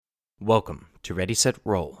Welcome to Ready Set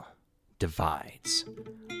Roll Divides.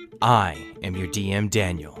 I am your DM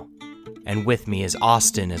Daniel, and with me is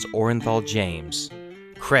Austin as Orenthal James,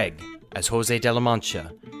 Craig as Jose de la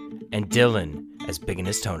Mancha, and Dylan as Big in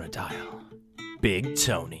his Tonadile. Big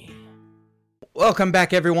Tony. Welcome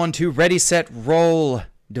back everyone to Ready Set Roll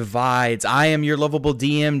Divides. I am your lovable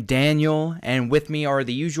DM Daniel, and with me are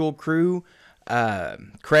the usual crew,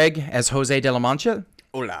 Craig as Jose de la Mancha.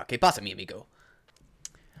 Hola, ¿qué pasa, mi amigo?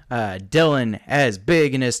 Dylan as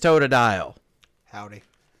Big in his Totodile. Howdy.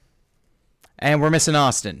 And we're missing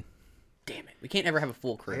Austin. Damn it, we can't ever have a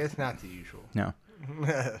full crew. It's not the usual. No.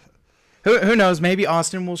 Who knows? Maybe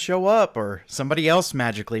Austin will show up or somebody else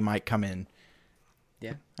magically might come in.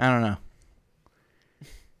 Yeah. I don't know.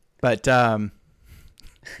 But, I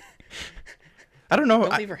don't know.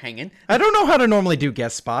 Don't leave her hanging. I don't know how to normally do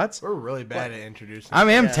guest spots. We're really bad at introducing.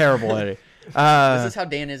 I am terrible at it. This is how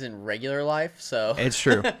Dan is in regular life, so... It's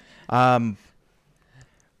true. But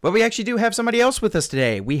we actually do have somebody else with us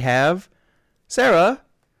today. We have Sarah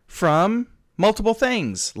from multiple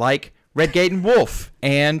things, like Redgate and Wolf,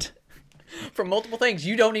 and From multiple things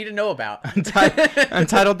you don't need to know about.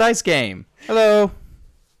 Untitled Dice Game. Hello.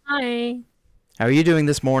 Hi. How are you doing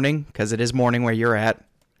this morning? Because it is morning where you're at.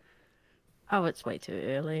 Oh, it's way too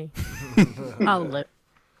early. I'll live.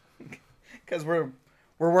 Because we're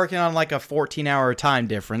working on like a 14-hour time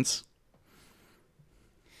difference.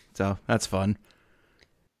 So that's fun.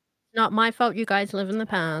 Not my fault you guys live in the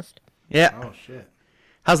past. Yeah. Oh shit.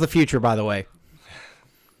 How's the future, by the way?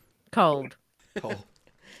 Cold. Cool.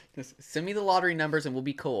 Just send me the lottery numbers and we'll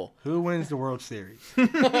be cool. Who wins the World Series?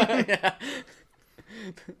 Yeah.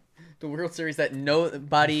 The World Series that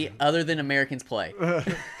nobody other than Americans play.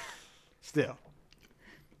 Still.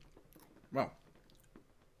 Well.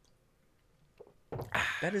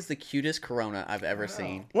 That is the cutest Corona I've ever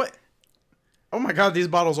seen. What? Oh my God, these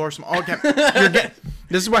bottles are small. Okay.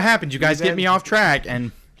 This is what happens. You guys get me off track,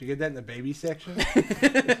 and Did you get that in the baby section?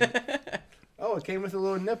 Oh, it came with a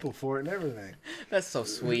little nipple for it and everything. That's so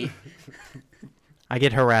sweet. I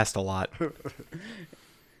get harassed a lot.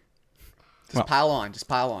 Just pile on. Just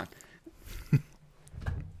pile on.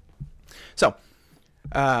 So,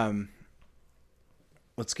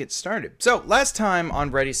 let's get started. So, last time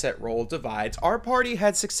on Ready, Set, Roll Divides, our party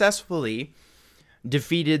had successfully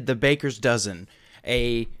defeated the Baker's Dozen,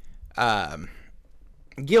 a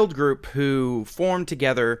guild group who formed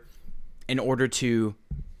together in order to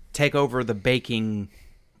take over the baking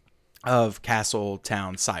of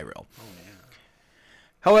Castletown, Cyril.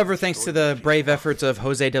 However, thanks to the brave efforts of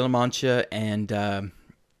Jose de la Mancha and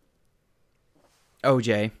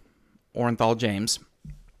OJ, Orenthal James,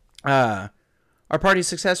 our party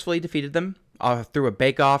successfully defeated them through a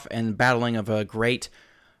bake-off and battling of a great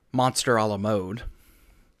monster a la mode.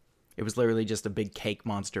 It was literally just a big cake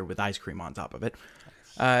monster with ice cream on top of it.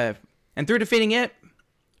 And through defeating it,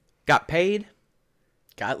 got paid.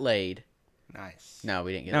 Got laid. Nice. No,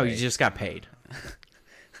 we didn't get No, laid. you just got paid.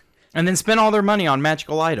 And then spent all their money on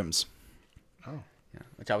magical items. Oh. Yeah,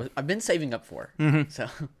 which I've been saving up for. So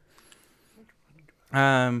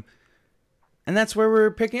And that's where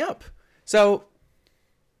we're picking up. So,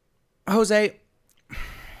 Jose,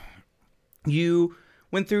 you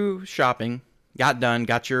went through shopping, got done,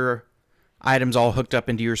 got your items all hooked up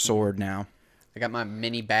into your sword now. I got my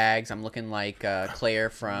mini bags. I'm looking like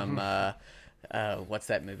Claire from what's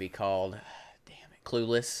that movie called? Damn it,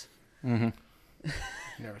 Clueless.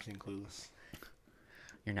 Never seen Clueless.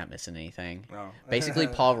 You're not missing anything. Oh. Basically,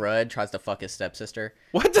 Paul Rudd tries to fuck his stepsister.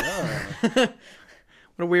 What?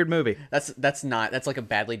 What a weird movie. That's like a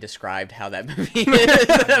badly described how that movie is.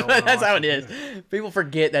 That's how it is. People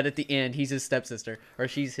forget that at the end he's his stepsister or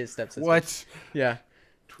she's his stepsister. What? Yeah.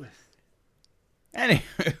 Twist. Anyway,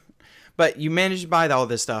 but you managed to buy all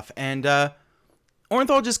this stuff, and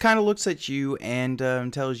Orenthal just kind of looks at you and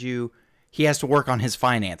tells you he has to work on his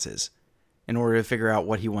finances in order to figure out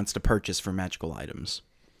what he wants to purchase for magical items.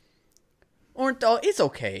 Orenthal, it's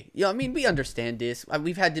okay. Yeah, I mean, we understand this.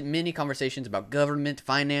 We've had many conversations about government,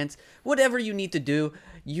 finance, whatever you need to do.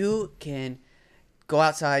 You can go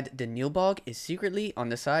outside. The Nilbog is secretly on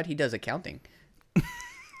the side. He does accounting.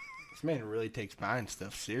 This man really takes buying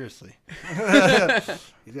stuff seriously. He's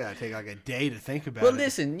got to take like a day to think about Well, it.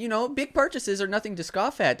 listen, big purchases are nothing to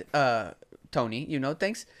scoff at, Tony.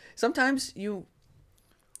 Thanks. Sometimes you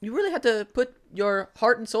really have to put your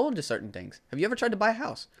heart and soul into certain things. Have you ever tried to buy a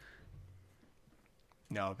house?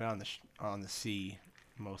 No, I've been on the sea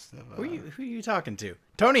most of. Who are you talking to?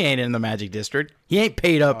 Tony ain't in the Magic District. He ain't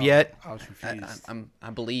paid up yet. I was confused. I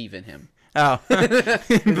believe in him. Oh,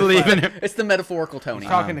 believe in him. It's the metaphorical Tony.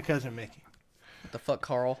 Talking to cousin Mickey. What the fuck,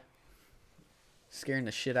 Carl? scaring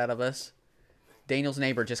the shit out of us. Daniel's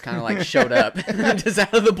neighbor just kind of like showed up, just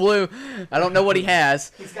out of the blue. I don't know what he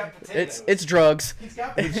has. He's got potatoes. It's drugs.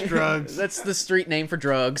 It's drugs. That's the street name for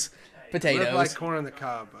drugs. Potatoes. Look like corn on the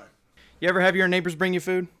cob. But You ever have your neighbors bring you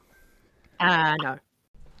food? No.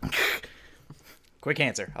 Quick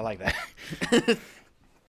answer. I like that.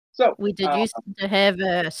 So We did used to have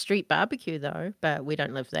a street barbecue though, but we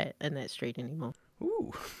don't live in that street anymore.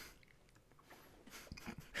 Ooh.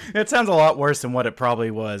 It sounds a lot worse than what it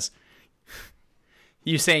probably was.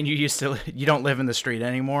 You saying you don't live in the street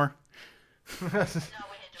anymore?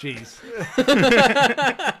 jeez.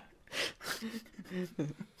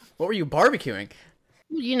 What were you barbecuing?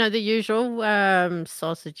 You know, the usual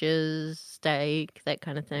sausages, steak, that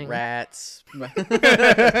kind of thing. Rats.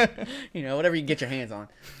 Whatever you can get your hands on.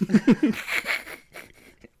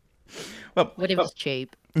 Well, Whatever's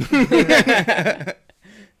cheap.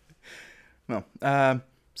 well,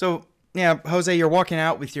 so yeah, Jose, you're walking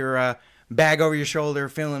out with your bag over your shoulder,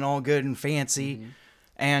 feeling all good and fancy,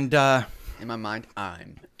 and In my mind,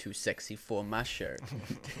 I'm too sexy for my shirt.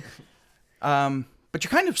 but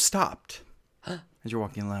you're kind of stopped as you're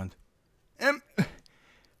walking around.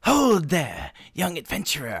 Hold there, young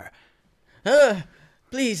adventurer.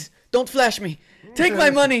 Please, don't flash me. Take my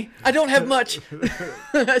money. I don't have much.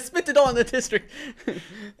 I spent it all in the district.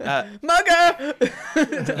 Mugger!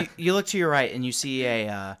 You look to your right and you see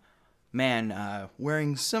a man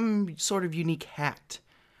wearing some sort of unique hat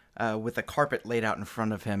with a carpet laid out in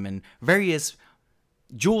front of him and various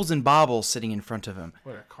jewels and baubles sitting in front of him.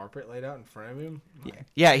 What, a carpet laid out in front of him?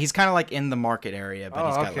 Yeah, he's kind of like in the market area, but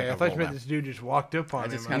he's got okay. like I a thought you roll meant out. this dude just walked up on I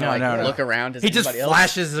him. just kind No, of no. look around. He just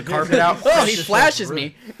flashes the carpet out. Oh, he flashes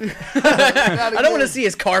me. I don't want to see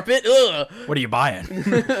his carpet. Ugh. What are you buying?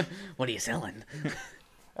 What are you selling?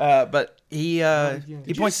 But he Did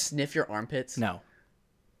you points. sniff your armpits? No,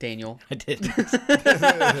 Daniel. I didn't.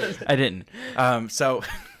 I didn't. So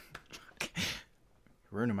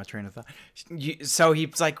ruining my train of thought. So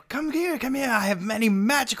he's like, come here. I have many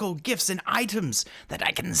magical gifts and items that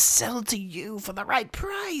I can sell to you for the right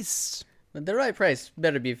price. But the right price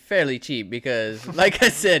better be fairly cheap because, like I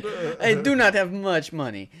said, I do not have much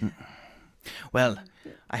money. Well,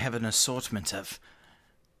 I have an assortment of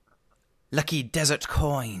lucky desert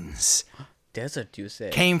coins. Desert, you say?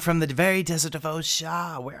 Came from the very desert of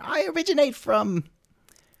Osha, where I originate from.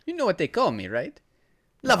 You know what they call me, right?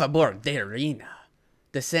 Lavaborg de Arena.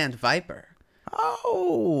 The Sand Viper.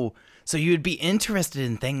 Oh, so you'd be interested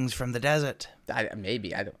in things from the desert.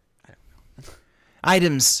 Maybe. I don't.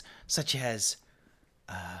 Items such as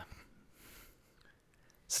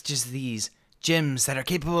these gems that are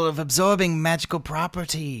capable of absorbing magical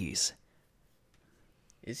properties.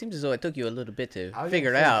 It seems as though it took you a little bit to I was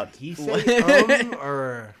figure gonna say, out. did he say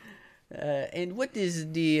or And what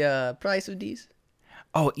is the price of these?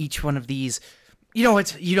 Oh, each one of these. You know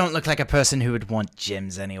what? You don't look like a person who would want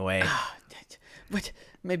gems anyway. What?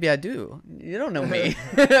 Maybe I do. You don't know me.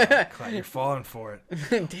 Glad you're falling for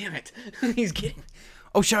it. Damn it. He's getting.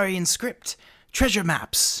 Osharian script, treasure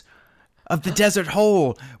maps of the desert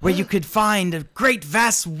hole where you could find a great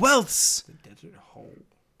vast wealths. The desert hole.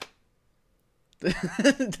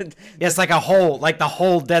 Yes, like a hole, like the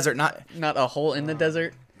whole desert. Not Not a hole in the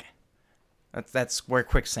desert. that's where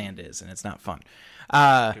quicksand is, and it's not fun.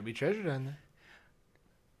 Could be treasure down there.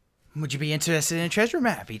 Would you be interested in a treasure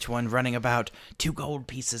map? Each one running about 2 gold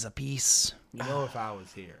pieces apiece. You know, if I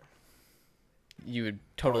was here, You would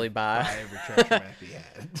totally buy buy. every treasure map he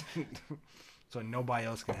had. So nobody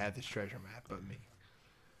else can have this treasure map but me.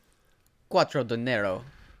 Cuatro dinero.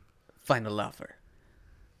 Final offer.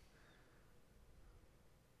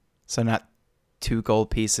 So not 2 gold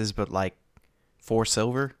pieces, but like 4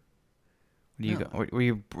 silver. What are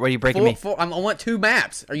you? Were you breaking me? Four, I want 2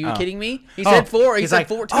 maps. Are you Oh. kidding me? He said 4. He He's said like,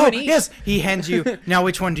 4. 2 oh, in each. yes. He hands you. Now,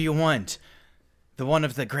 which one do you want? The one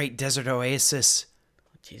of the great desert oasis.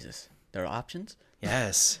 Jesus. There are options?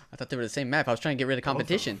 Yes. I thought they were the same map. I was trying to get rid of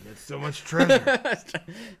competition. That's so much treasure.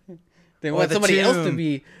 They Or want the somebody else to tomb.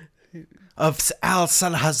 be. Of Al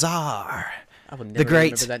Salhazar, I will never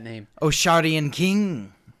great- remember that name. Osharian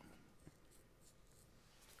king.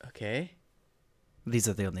 Okay. These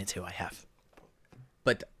are the only 2 I have.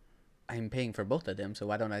 But I'm paying for both of them, so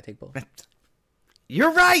why don't I take both?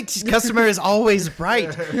 You're right. Customer is always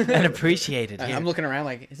right and appreciated. Here. I'm looking around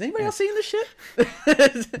like, is anybody else seeing this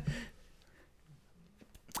shit?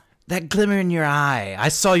 That glimmer in your eye. I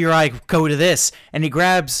saw your eye go to this. And he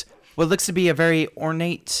grabs what looks to be a very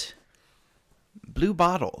ornate blue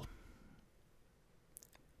bottle.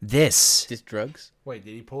 This. Just drugs? Wait,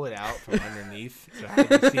 did he pull it out from underneath? So how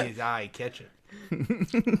did you see his eye catch it?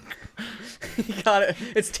 You got it.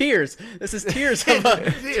 It's tears. This is tears of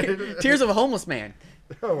tears of a homeless man.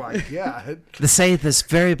 Oh my god. They say this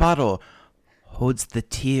very bottle holds the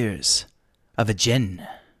tears of a djinn,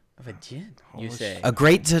 Of a djinn, you say? a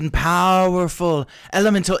great and powerful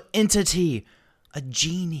elemental entity, a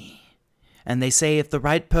genie. And they say if the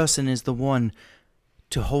right person is the one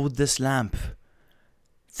to hold this lamp,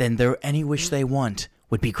 then any wish they want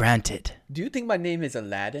would be granted. Do you think my name is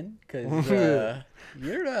Aladdin? Because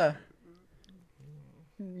you're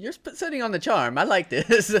sitting on the charm. I like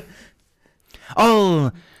this.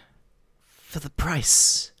 All for the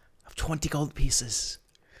price of 20 gold pieces.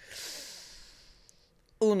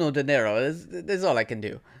 Uno dinero. That's all I can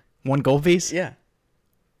do. 1 gold piece? Yeah.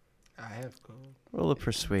 I have gold. Roll a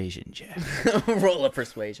persuasion check. Roll of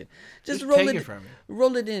persuasion. Just Just roll take it. it from me.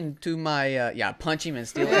 Roll it into my. Punch him and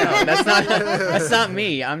steal it. No, that's not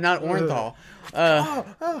me. I'm not Orenthal.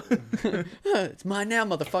 It's mine now,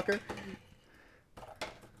 motherfucker.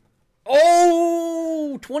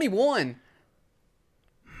 Oh, 21.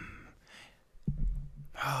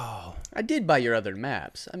 Oh, I did buy your other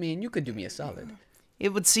maps. I mean, you could do me a solid. it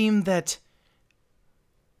would seem that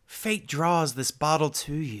fate draws this bottle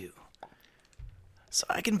to you. So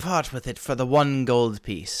I can part with it for the 1 gold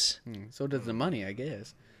piece. So does the money, I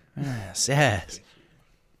guess. Yes, yes.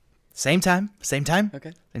 Same time? Same time?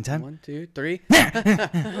 Okay. Same time? 1, 2, 3.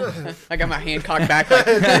 I got my hand cocked back. Like,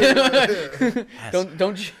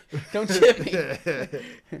 don't chip me.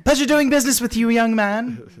 Pleasure doing business with you, young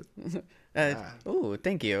man. Oh,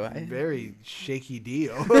 thank you. Very shaky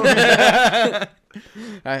deal.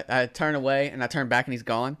 I turn away and I turn back and he's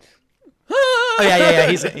gone. Oh, yeah.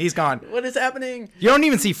 He's gone. What is happening? You don't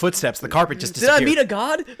even see footsteps. The carpet just Did I disappeared. meet a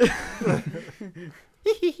god?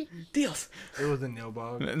 Deals. It was a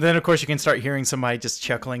nilbog. Then, of course, you can start hearing somebody just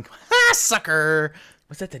chuckling. Ah, sucker!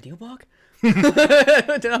 Was that the Nilbog?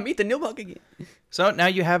 Did I meet the Nilbog again? So now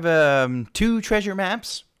you have 2 treasure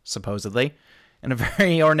maps, supposedly, and a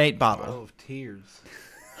very ornate bottle. Bottle of tears.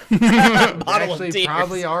 Bottle Actually, of tears.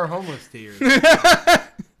 probably are homeless tears.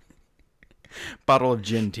 Bottle of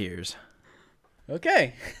gin tears.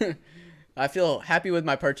 Okay. I feel happy with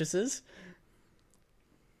my purchases.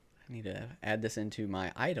 I need to add this into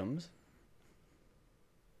my items.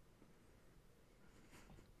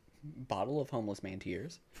 Bottle of homeless man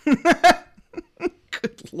tears. Good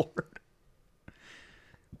lord.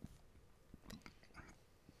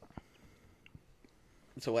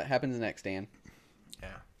 So what happens next, Dan? Yeah.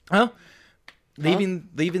 Well, leaving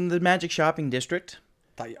the magic shopping district.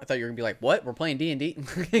 I thought you were gonna be like, "What? We're playing D&D."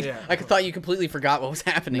 Yeah. I thought you completely forgot what was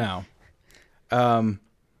happening. No.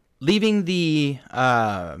 Leaving the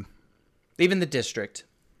district.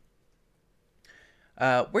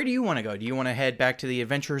 Where do you want to go? Do you want to head back to the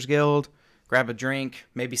Adventurers Guild, grab a drink,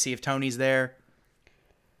 maybe see if Tony's there?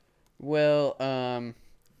 Well,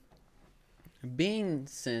 being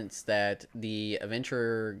since that the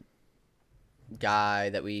adventurer guy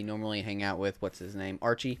that we normally hang out with, what's his name,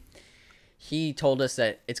 Archie, he told us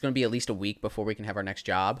that it's going to be at least a week before we can have our next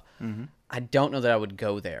job. Mm-hmm. I don't know that I would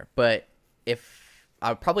go there, but if I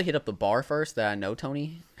would probably hit up the bar first that I know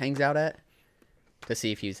Tony hangs out at to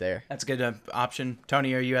see if he's there. That's a good option.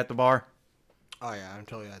 Tony, are you at the bar? Oh yeah, I'm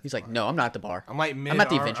totally at the He's bar. like, "No, I'm not at the bar." I might I'm at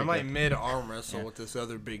the adventure. I might Guild. mid arm wrestle with this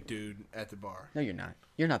other big dude at the bar. No, you're not.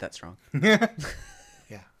 You're not that strong. Yeah.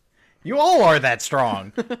 You all are that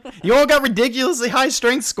strong. You all got ridiculously high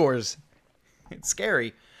strength scores. It's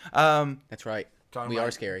scary. That's right. Talking We about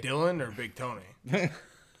are scary. Dylan or Big Tony?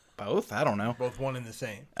 Both? I don't know. Both one and the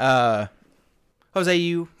same. Jose,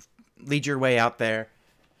 you lead your way out there,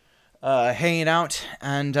 hanging out,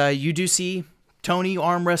 and you do see Tony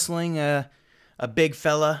arm wrestling a big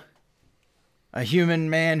fella, a human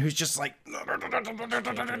man who's just like...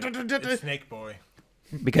 It's Snake Boy.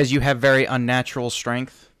 Because you have very unnatural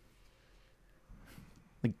strength.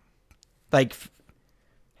 Like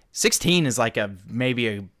 16 is like maybe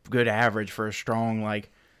a good average for a strong, like,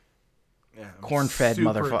 Yeah, I'm corn-fed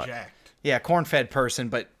super motherfucker. jacked. Yeah, corn-fed person,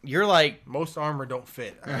 but you're like... Most armor don't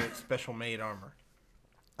fit. I get special made armor.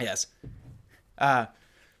 Yes.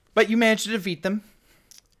 But you managed to defeat them.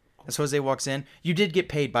 As Jose walks in. You did get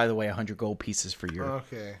paid, by the way, 100 gold pieces for your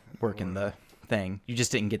Okay. work in the thing. You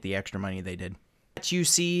just didn't get the extra money they did. You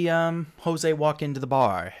see Jose walk into the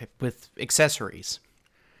bar with accessories.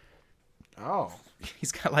 Oh.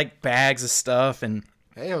 He's got like bags of stuff and...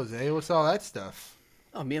 Hey, Jose, what's all that stuff?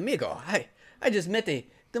 Oh, mi amigo, I just met the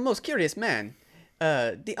most curious man.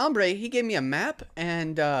 The hombre, he gave me a map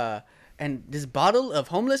and this bottle of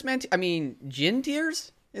homeless man. Gin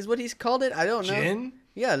tears is what he's called it. I don't know. Gin?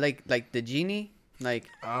 Yeah, like the genie, like.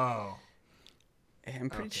 Oh. I'm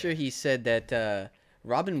pretty sure he said that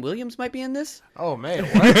Robin Williams might be in this. Oh man,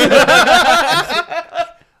 what?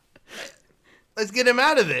 Let's get him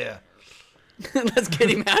out of there. Let's get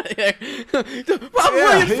him out of here. Robin Yeah,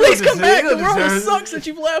 Williams, he please don't come back. deserve- The he don't world deserve- sucks that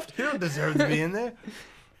you've left. He don't deserve to be in there.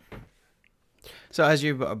 So as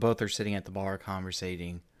you both are sitting at the bar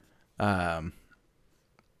conversating, How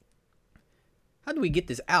do we get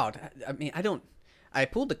this out? I mean, I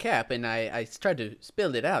pulled the cap and I tried to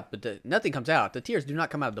spill it out, but nothing comes out. The tears do not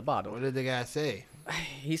come out of the bottle. What did the guy say?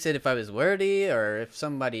 He said if I was worthy or if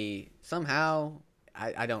somebody somehow,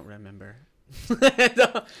 I don't remember.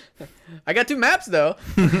 I got 2 maps though.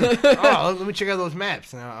 Oh, let me check out those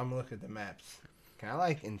maps. Now I'm looking at the maps. Can I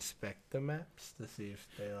like inspect the maps to see if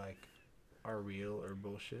they like are real or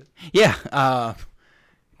bullshit? yeah.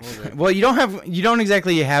 Well, you don't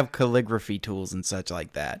exactly have calligraphy tools and such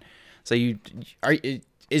like that. So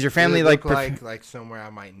is your family Does it like look like somewhere I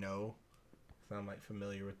might know? So I'm like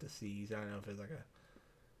familiar with the seas. I don't know if it's like a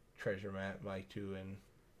treasure map, like too, and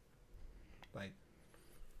like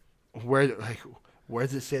where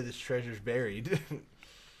does it say this treasure's buried?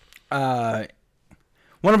 one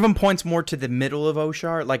of them points more to the middle of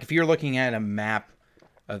Oshar. Like if you're looking at a map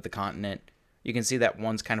of the continent, you can see that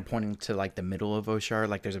one's kind of pointing to like the middle of Oshar.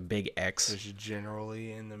 Like there's a big X. It's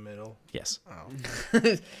generally in the middle. Yes.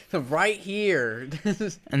 Oh, Right here.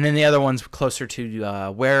 And then the other one's closer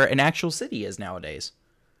to where an actual city is nowadays.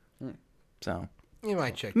 So you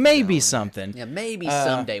might check. maybe this out one day. something. Yeah, maybe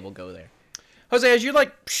someday we'll go there. Jose, as you're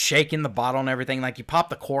like shaking the bottle and everything, like you pop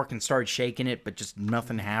the cork and started shaking it, but just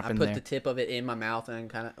nothing I happened put there. the tip of it in my mouth and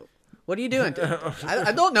kind of. What are you doing?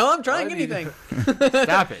 I don't know. I'm trying anything.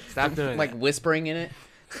 Stop it! Stop doing Like that. whispering in it.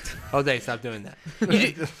 Jose, stop doing that.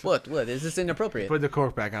 What? Is this inappropriate? Put the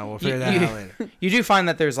cork back on. We'll figure that out later. You do find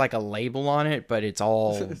that there's like a label on it, but it's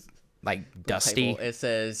all like dusty. It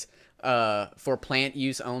says for plant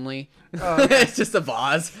use only. It's just a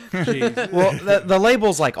vase. Jeez. Well, the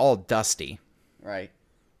label's like all dusty, Right.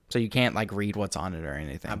 so you can't like read what's on it or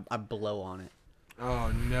anything. I blow on it.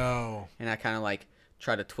 Oh no. And I kind of like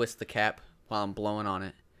try to twist the cap while I'm blowing on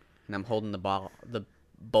it. And I'm holding the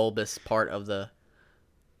bulbous part of the.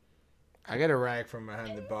 I get a rag from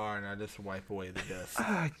behind the bar and I just wipe away the dust.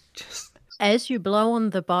 As you blow on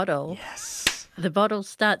the bottle, Yes. the bottle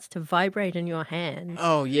starts to vibrate in your hand.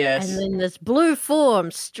 Oh, yes. And then this blue form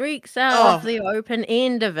streaks out of Oh. the open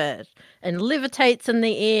end of it and levitates in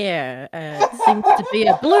the air. It seems to be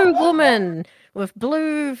a blue woman with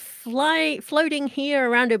blue floating hair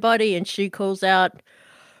around her body, and she calls out,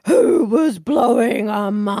 "Who was blowing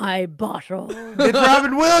on my bottle?" It's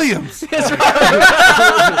Robin Williams.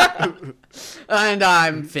 And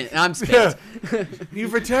I'm spent.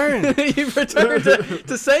 You've returned. You've returned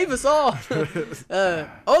to save us all.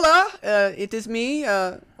 Hola, it is me,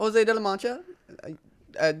 Jose de la Mancha.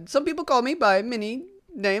 Some people call me by many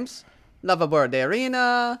names. Lavabora de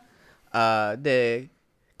Arena, the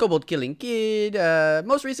Kobold Killing Kid.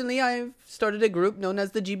 Most recently, I've started a group known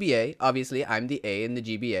as the GBA. Obviously, I'm the A in the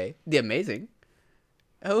GBA. The Amazing.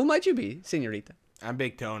 Who might you be, senorita? I'm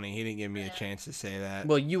Big Tony. He didn't give me a chance to say that.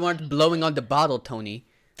 Well, you aren't blowing on the bottle, Tony.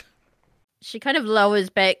 She kind of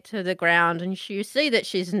lowers back to the ground, and you see that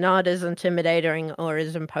she's not as intimidating or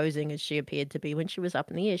as imposing as she appeared to be when she was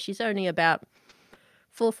up in the air. She's only about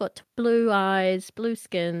 4 foot, blue eyes, blue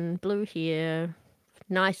skin, blue hair,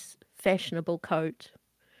 nice fashionable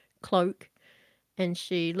cloak, and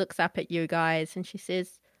she looks up at you guys and she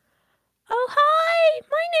says, "Oh, hi,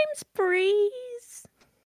 my name's Breeze.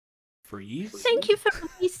 Breeze? Thank you for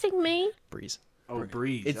releasing me." Breeze. Oh,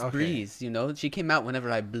 Breeze. It's okay. Breeze, you know. She came out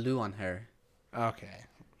whenever I blew on her. Okay.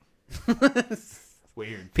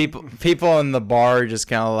 Weird. People in the bar are just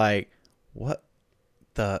kind of like, what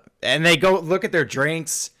the? And they go look at their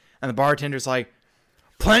drinks, and the bartender's like,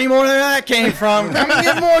 plenty more than that came from. Come and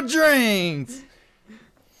get more drinks.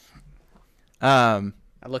 I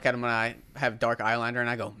look at him when I have dark eyeliner and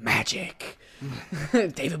I go, magic.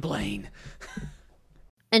 David Blaine.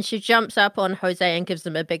 And she jumps up on Jose and gives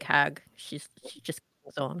him a big hug. She just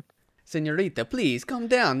goes on. Senorita, please calm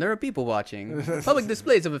down. There are people watching. Public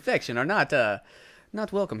displays of affection are not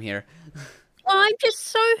welcome here. Well, I'm just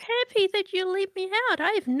so happy that you let me out.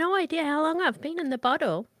 I have no idea how long I've been in the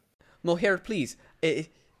bottle. Mohair, please.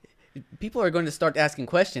 People are going to start asking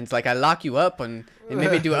questions like I lock you up and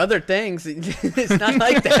maybe do other things. It's not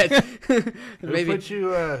like that.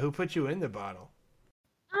 Who put you in the bottle?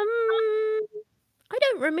 I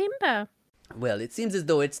don't remember. Well, it seems as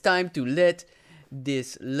though it's time to let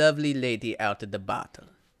this lovely lady out of the bottle.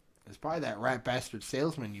 It's probably that rat bastard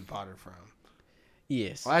salesman you bought her from.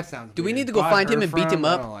 Yes. Well, that sounds Do we weird. need to go Bought find her him and beat from? him I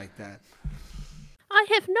up? don't like that. I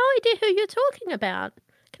I have no idea who you're talking about.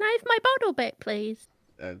 Can I have my bottle back, please?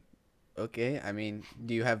 Okay, I mean,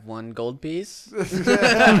 do you have one gold piece?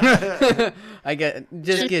 I get.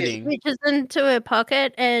 Just She kidding. reaches into her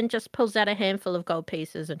pocket and just pulls out a handful of gold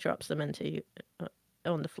pieces and drops them into you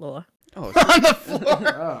on the floor. Oh, On the floor.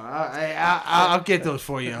 I'll get those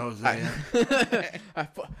for you, Jose.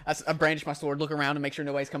 I brandish my sword, look around, and make sure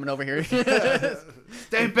nobody's coming over here.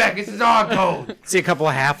 Stay back. This is our gold. See a couple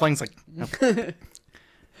of halflings like,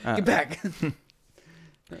 Get back.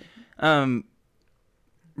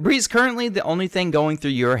 Breeze, currently the only thing going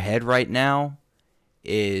through your head right now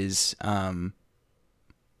is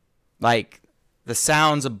like the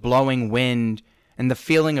sounds of blowing wind and the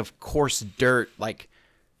feeling of coarse dirt like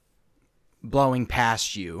blowing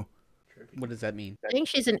past you. What does that mean? I think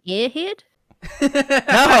she's an airhead.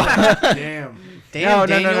 No. Damn. Damn, No, no,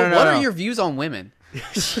 Daniel, no, no, what no. are your views on women?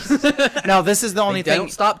 No, this is the only They thing.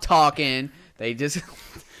 don't stop talking. They just.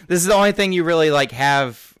 This is the only thing you really like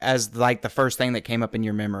have as like the first thing that came up in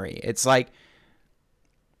your memory. It's like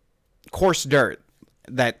coarse dirt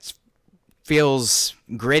that feels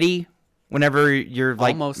gritty whenever you're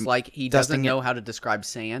like Almost like he dusting doesn't it. know how to describe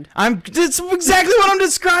sand. That's exactly what I'm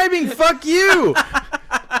describing. Fuck you.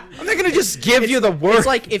 I'm not gonna just give you the word. It's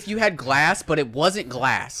like if you had glass, but it wasn't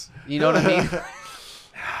glass. You know what I mean?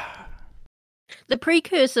 The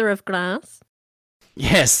precursor of glass.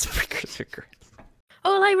 Yes.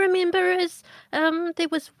 All I remember is there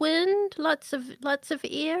was wind, lots of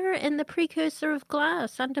air, and the precursor of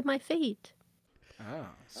glass under my feet.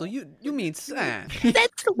 So you mean sand?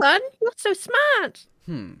 That's the one. You're so smart.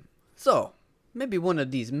 So maybe one of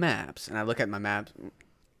these maps, and I look at my map,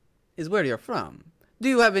 is where you're from. Do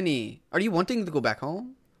you have any? Are you wanting to go back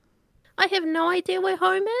home? I have no idea where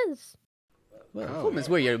home is. Well, home is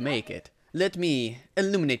where you make it. Let me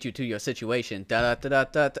illuminate you to your situation. Da da da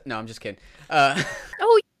da da. No, I'm just kidding. Oh,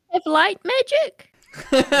 you have light magic.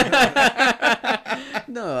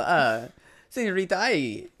 No, Senorita,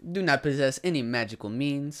 I do not possess any magical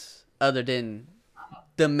means other than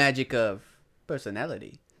the magic of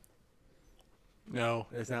personality. No,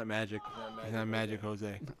 it's not magic. It's not magic,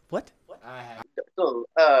 Jose. What? So,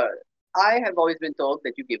 I have always been told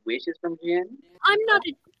that you get wishes from Jinn. I'm not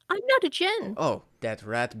a djinn. Oh, that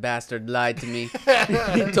rat bastard lied to me.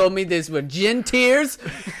 He told me these were gin tears.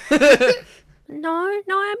 No, I'm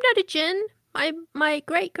not a djinn. My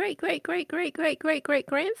great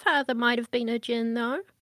grandfather might have been a djinn though.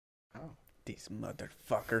 These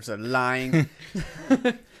motherfuckers are lying.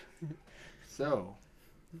 So,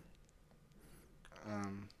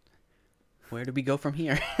 Where do we go from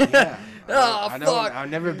here? yeah. Oh, fuck. I've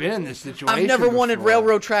never been in this situation. I've never wanted before.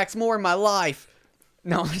 railroad tracks more in my life.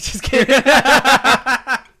 No, I'm just kidding.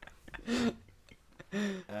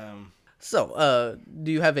 So,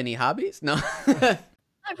 do you have any hobbies? No. I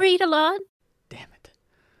read a lot. Damn it.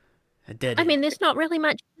 A dead I mean, there's not really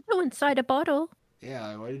much to do inside a bottle. Yeah,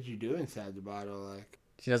 like, what did you do inside the bottle? Like,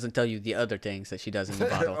 She doesn't tell you the other things that she does in the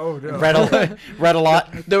bottle. oh no. Read a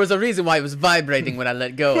lot. There was a reason why it was vibrating when I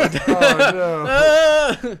let go.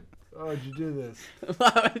 Oh no. Oh, did you do this?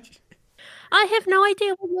 I have no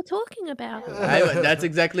idea what you're talking about. That's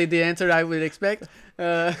exactly the answer I would expect.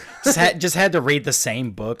 Just had to read the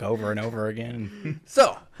same book over and over again.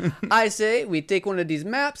 So, I say we take one of these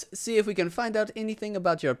maps, see if we can find out anything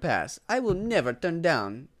about your past. I will never turn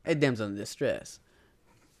down a damsel in distress.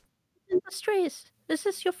 In distress. Is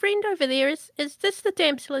this your friend over there? Is this the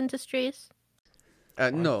damsel in distress?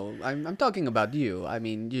 No, I'm talking about you. I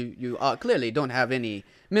mean, you clearly don't have any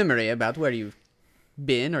memory about where you've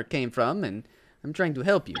been or came from, and I'm trying to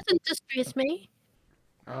help you. Doesn't distress me.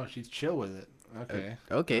 Oh, she's chill with it. Okay.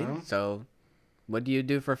 Okay, Well, so what do you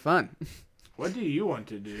do for fun? what do you want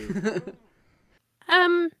to do?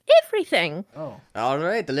 Everything. Oh. All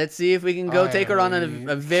right, let's see if we can go Oh, take yeah, her on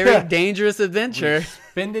a very dangerous adventure.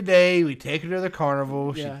 Spend the day, we take her to the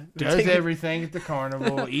carnival. Yeah. She does everything at the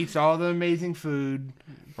carnival, eats all the amazing food,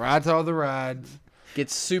 rides all the rides,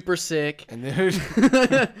 Gets super sick. and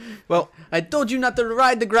then Well, I told you not to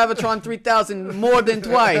ride the Gravitron 3000 more than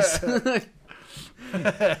twice.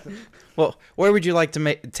 well, where would you like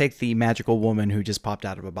to take the magical woman who just popped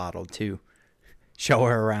out of a bottle to show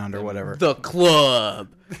her around or whatever? The club.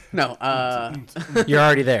 No, You're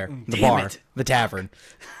already there. The Damn bar, it. the tavern.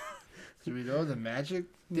 should we go to the magic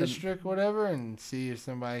district, whatever, and see if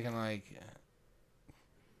somebody can like.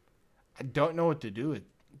 I don't know what to do with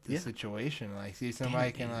this Yeah. situation. Like, see if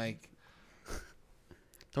somebody can like.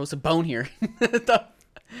 throw us a bone here. I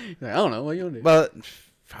don't know. What you want to do? Well,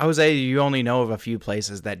 Jose, you only know of a few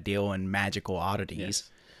places that deal in magical oddities.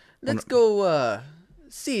 Let's go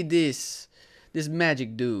see this this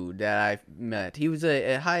magic dude that I met. He was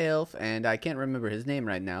a high elf, and I can't remember his name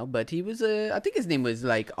right now, but he was I think his name was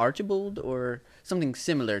like Archibald or something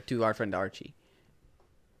similar to our friend Archie.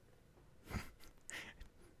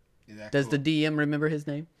 Is that Does cool? the DM remember his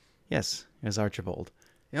name? Yes, it was Archibald.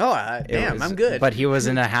 Oh, It damn, was- I'm good. But he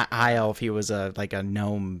wasn't a high elf. He was like a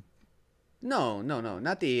gnome. no,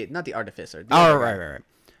 not the artificer. The Oh, other right,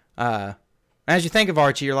 guy. right, right. As you think of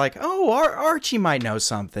Archie, you're like, oh, Archie might know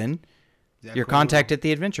something. Is that Your cool? contact at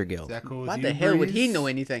the Adventure Is Guild. that cool with Why you, the hell would he Breeze? know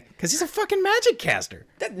anything? Because he's a fucking magic caster.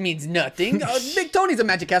 That means nothing. Big Tony's a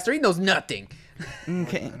magic caster. He knows nothing.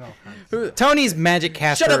 Okay. I know. Tony's magic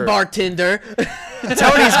caster. Shut up, bartender.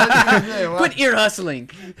 Tony's Quit ear hustling.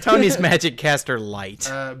 Tony's magic caster light.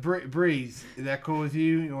 Breeze, is that cool with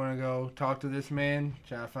you? You want to go talk to this man?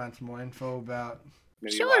 Try to find some more info about.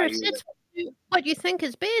 Maybe Sure, why if you- that's what you think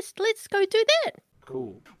is best, let's go do that.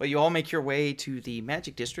 Cool. Well, you all make your way to the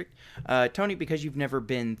Magic District. Tony, because you've never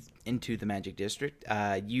been into the Magic District,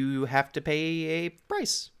 you have to pay a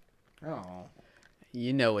price. Oh,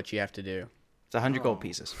 You know what you have to do. It's 100 gold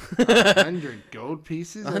pieces. 100 gold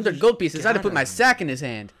pieces. 100 gold pieces. I'd have put my sack in his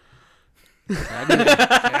hand. Can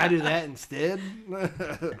I do that instead?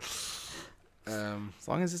 As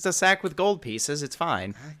long as it's a sack with gold pieces, it's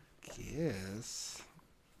fine. Yes.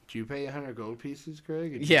 Did you pay 100 gold pieces,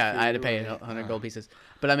 Craig? Or did Yeah, you I had to pay figure it 100 out? gold pieces.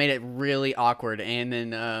 But I made it really awkward, and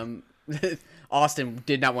then Austin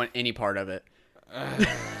did not want any part of it.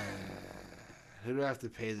 Who do I have to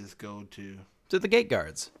pay this gold to? To the gate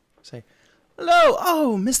guards. Say, hello,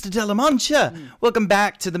 oh, Mr. De La Mancha. Welcome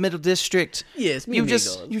back to the Middle District. Yes, me You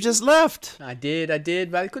amigos. just left. I did,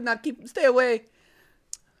 but I could not stay away.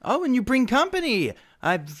 Oh, and you bring company.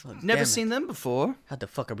 I've damn never it. seen them before. How the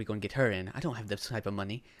fuck are we going to get her in? I don't have this type of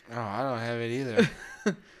money. Oh, I don't have it either.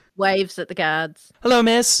 Waves at the guards. Hello,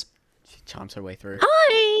 miss. She chomps her way through.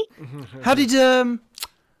 Hi. How did,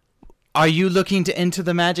 are you looking to enter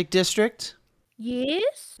the Magic District?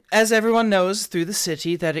 Yes. As everyone knows through the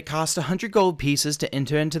city that it costs 100 gold pieces to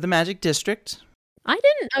enter into the Magic District. I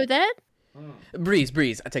didn't know that. Breeze.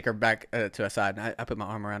 I take her back to a side. And I put my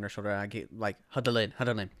arm around her shoulder. And I get like, huddle in.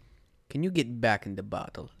 Can you get back in the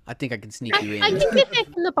bottle? I think I can sneak you in. I can get back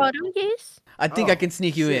in the bottom, yes. I think I can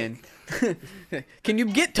sneak you in. Can you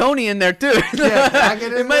get Tony in there too? I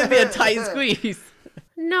get in it might be a there. tight squeeze.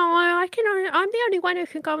 No, I can. I'm the only one who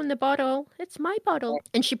can go in the bottle. It's my bottle.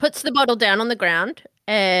 And she puts the bottle down on the ground,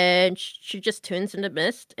 and she just turns into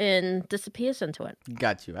mist and disappears into it.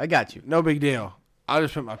 Got you. I got you. No big deal. I'll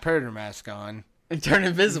just put my predator mask on. And turn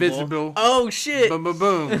invisible. Invisible. Oh shit. Boom, boom,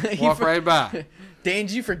 boom. You Walk for- right by. Dane,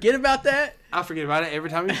 did you forget about that? I forget about it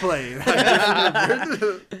every time you play.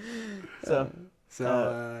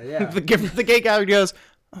 Yeah. The gate guard goes,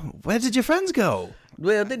 oh, where did your friends go?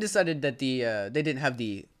 Well, they decided that they didn't have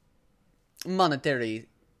the monetary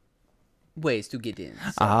ways to get in.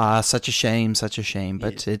 Ah, such a shame,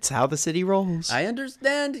 but it's how the city rolls. I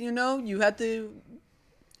understand, you had to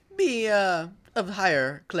be of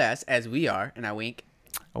higher class as we are, and I wink.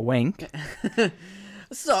 A wink.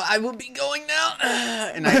 So I will be going now,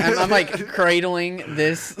 and I'm like cradling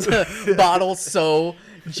this bottle so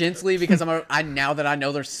gently because I now that I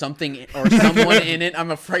know there's something or someone in it,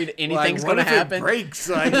 I'm afraid anything's what gonna if happen. It breaks.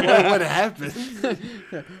 Like, what would happen?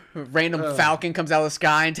 Random falcon comes out of the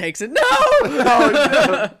sky and takes it.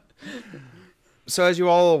 No. So as you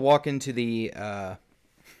all walk into the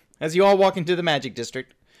Magic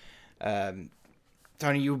District,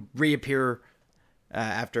 Tony, you reappear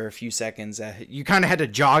after a few seconds. You kind of had to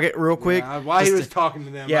jog it real quick. While he just was talking to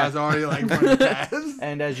them, yeah. I was already like running past.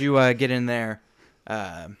 And as you get in there,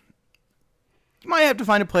 you might have to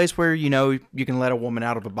find a place where you can let a woman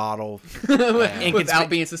out of a bottle Without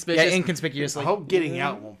being yeah, suspicious. inconspicuously. I hope getting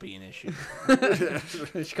out won't be an issue.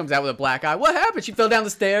 She comes out with a black eye. What happened? She fell down the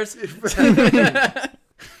stairs.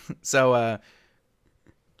 So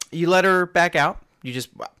you let her back out. You just,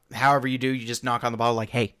 however you do, you just knock on the bottle like,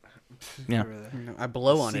 hey. Yeah. I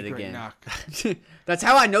blow on it Secret again. knock. That's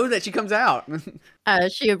how I know that she comes out.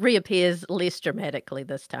 She reappears less dramatically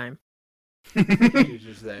this time. He was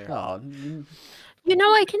just there. Oh, You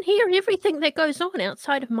know, I can hear everything that goes on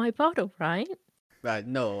outside of my bottle, right?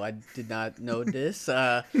 no, I did not know this.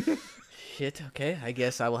 Shit. Okay, I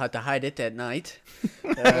guess I will have to hide it at night.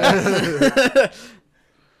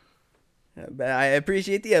 But I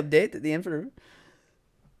appreciate the update, the info.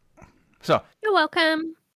 So You're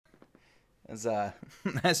welcome.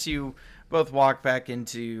 as you both walk back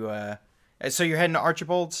into, so you're heading to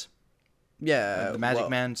Archibald's, Yeah, the Magic well,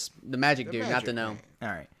 Man's. the magic The dude, not magic the gnome. man.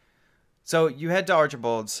 All right. So you head to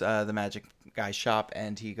Archibald's, the magic guy's shop,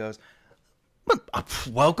 and he goes,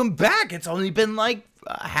 welcome back. It's only been like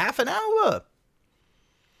half an hour.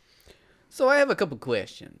 So I have a couple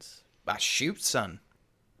questions. Shoot, son.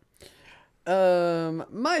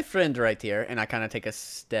 My friend right here, and I kind of take a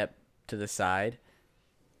step to the side.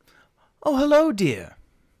 Oh, hello, dear.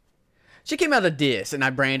 She came out of this, and I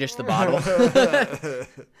brandished the bottle.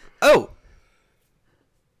 Oh!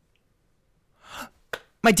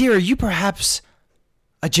 My dear, are you perhaps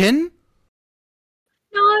a djinn?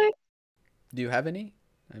 No, Do you have any?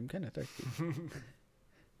 I'm kind of thirsty.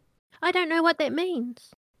 I don't know what that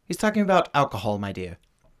means. He's talking about alcohol, my dear.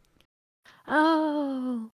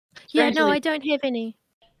 Oh. Yeah, no, Strangely- I don't have any.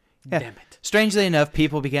 Yeah. Damn it. Strangely enough,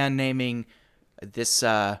 people began naming this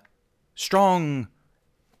strong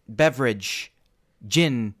beverage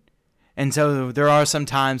gin. And so there are some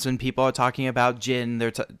times when people are talking about gin,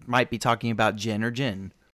 they might be talking about gin or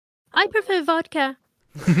gin. I prefer vodka.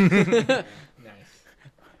 Nice.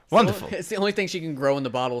 Wonderful. It's the only thing she can grow in the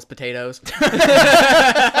bottle is potatoes.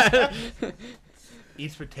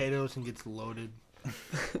 Eats potatoes and gets loaded.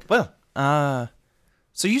 Well,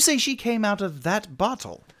 so you say she came out of that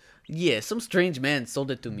bottle? Yeah, some strange man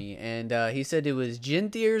sold it to me, and he said it was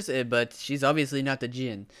gin tears, but she's obviously not the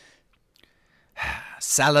gin.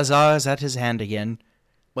 Salazar's at his hand again.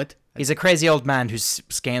 What? He's a crazy old man who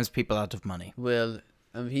scams people out of money. Well,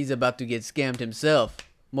 he's about to get scammed himself.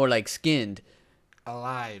 More like skinned.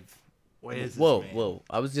 Alive. What is Whoa, this man? whoa.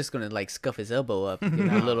 I was just gonna like scuff his elbow up, give him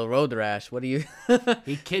a little road rash. What do you...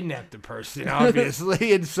 He kidnapped the person,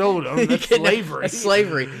 obviously, and sold him. That's slavery. That's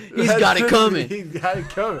slavery. He's got it coming. He's got it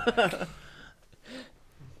coming.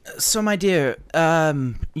 So, my dear,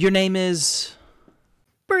 your name is...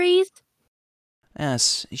 Breeze.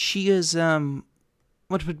 Yes, she is,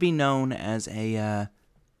 what would be known as a,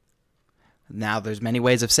 now there's many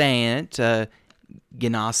ways of saying it,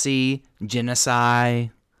 Genasi,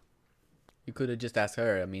 Genocide. You could have just asked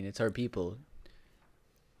her. I mean, it's her people.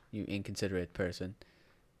 You inconsiderate person.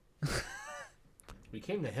 We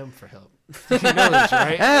came to him for help. You know this,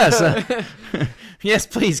 right? Yes, yes,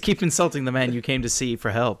 please, keep insulting the man you came to see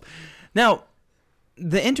for help. Now,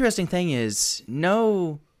 the interesting thing is,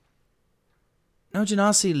 no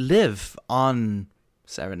Genasi live on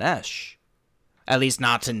Saranesh. At least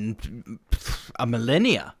not in a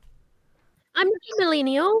millennia. I'm not a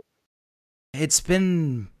millennial. It's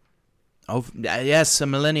been, a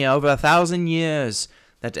millennia, over 1,000 years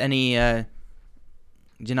that any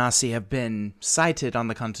Genasi have been sighted on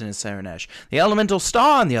the continent of Saranesh. The elemental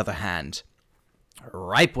star, on the other hand,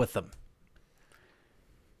 ripe with them.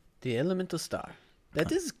 The elemental star.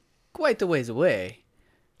 That is quite a ways away.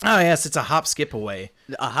 Oh, yes, it's a hop skip away.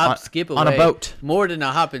 A hop, skip away. on a boat. More than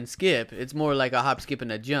a hop and skip. It's more like a hop, skip,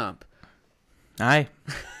 and a jump. Aye.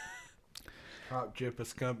 Hop, drip, a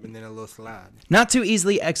scump, and then a little slide. Not too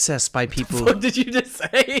easily accessed by people. What did you just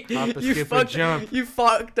say? Hop, a you skip, a fucked, jump. You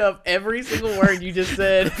fucked up every single word you just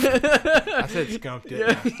said. I said skumped it.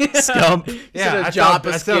 Yeah, Scump. Instead of that's jop, how, a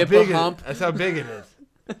that's how skip, big a it- hump. That's how big it is.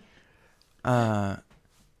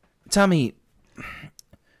 Tell me.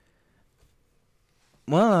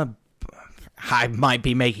 Well, I might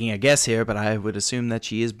be making a guess here, but I would assume that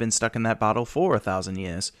she has been stuck in that bottle for 1,000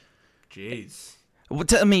 years. Jeez. Well,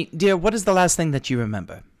 tell me, dear, what is the last thing that you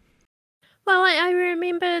remember? Well, I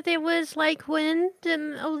remember there was like wind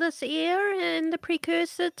and all this air and the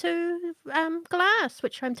precursor to glass,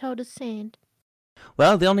 which I'm told is sand.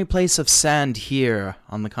 Well, the only place of sand here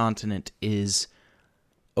on the continent is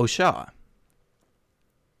Osha.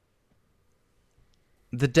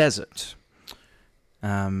 The desert.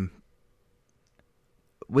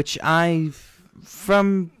 Which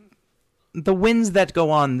from the winds that go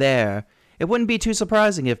on there, it wouldn't be too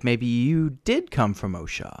surprising if maybe you did come from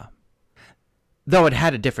Osha. Though it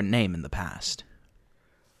had a different name in the past.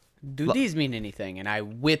 Do these mean anything? And I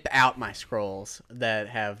whip out my scrolls that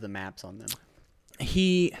have the maps on them.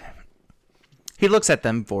 He looks at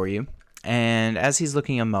them for you, and as he's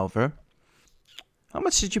looking them over, how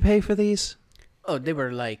much did you pay for these? Oh, they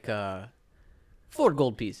were like 4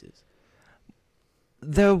 gold pieces.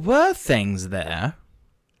 There were things there,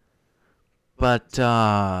 but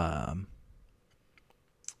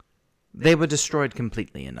they were destroyed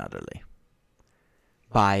completely and utterly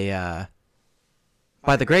by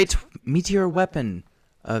the great meteor weapon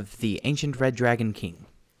of the ancient Red Dragon King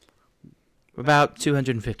about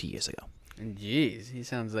 250 years ago. And jeez, he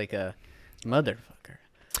sounds like a motherfucker.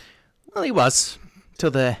 Well, he was,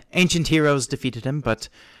 till the ancient heroes defeated him, but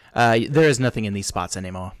there is nothing in these spots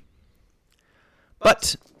anymore.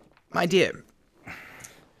 But, my dear,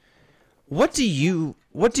 what do you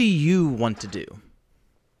want to do?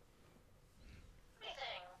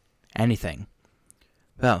 Anything.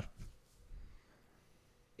 Well,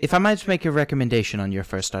 if I might make a recommendation on your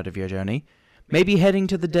first start of your journey, maybe heading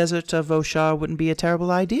to the desert of Oshar wouldn't be a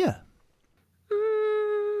terrible idea.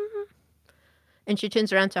 And she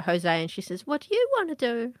turns around to Jose and she says, "What do you want to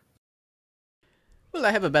do?" Well,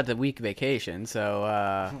 I have about a week vacation, so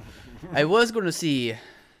I was going to see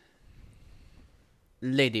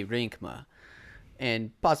Lady Rinkma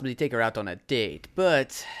and possibly take her out on a date.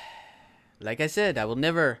 But, like I said, I will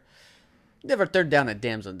never turn down a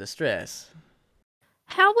damsel in distress.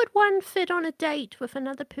 How would one fit on a date with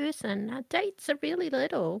another person? Dates are really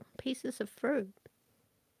little pieces of fruit.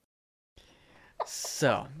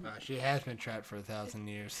 So, She has been trapped for 1,000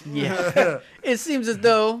 years. yeah, it seems as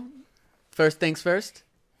though, first things first,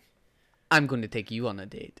 I'm going to take you on a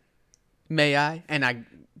date. May I? And I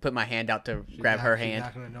put my hand out to grab her She's hand.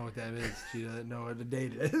 not going to know what that is. She doesn't know what a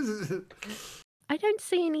date is. I don't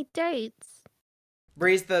see any dates.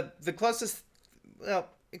 Breeze, the closest... Well,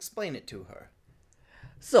 explain it to her.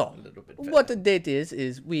 So, little bit what a date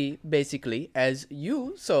is we basically, as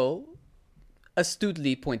you so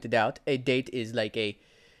astutely pointed out, a date is like a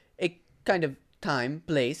kind of time,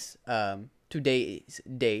 place, today's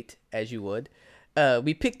date, as you would.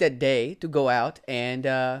 We pick that day to go out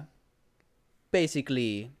and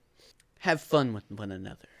basically have fun with one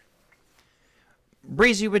another.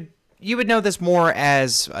 Breeze, you would know this more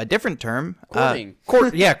as a different term. Courting.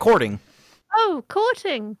 Courting. Oh,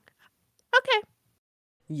 courting. Okay.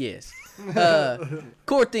 Yes.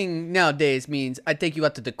 Courting nowadays means I take you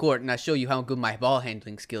out to the court and I show you how good my ball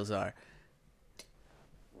handling skills are.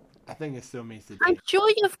 I think it still means the I'm date. sure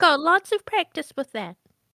you've got lots of practice with that.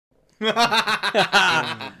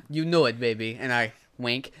 You know it, baby. And I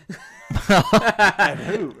wink.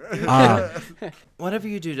 Whatever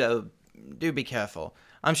you do be careful.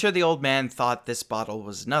 I'm sure the old man thought this bottle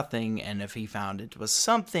was nothing, and if he found it was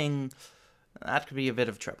something, that could be a bit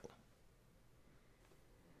of trouble.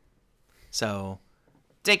 So,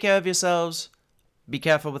 take care of yourselves, be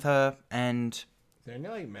careful with her, and... Is there any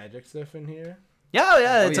like magic stuff in here?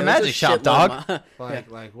 Yeah, it's a magic shop, dog.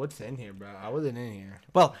 Like what's in here, bro? I wasn't in here.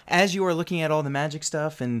 Well, as you are looking at all the magic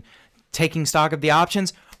stuff and taking stock of the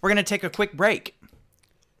options, we're going to take a quick break.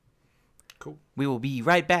 Cool. We will be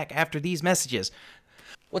right back after these messages.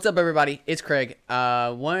 What's up, everybody? It's Craig.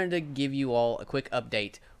 Wanted to give you all a quick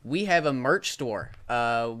update. We have a merch store.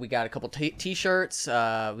 We got a couple t-shirts.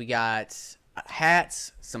 We got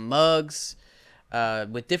hats, some mugs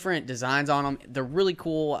with different designs on them. They're really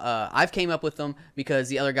cool. I've came up with them because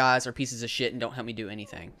the other guys are pieces of shit and don't help me do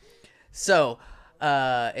anything. So,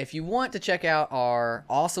 if you want to check out our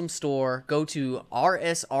awesome store, go to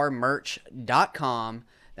rsrmerch.com.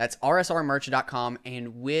 That's rsrmerch.com,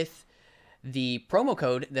 and with the promo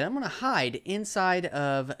code that I'm going to hide inside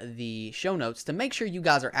of the show notes to make sure you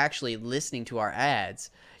guys are actually listening to our ads,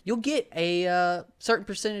 you'll get a certain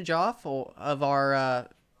percentage off of our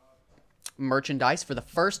merchandise for the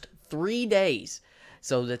first 3 days.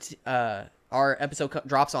 So that's our episode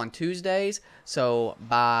drops on Tuesdays. So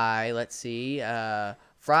by, let's see,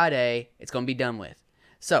 Friday, it's going to be done with.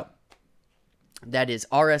 So that is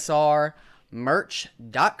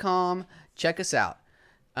rsrmerch.com. Check us out.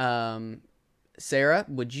 Sarah,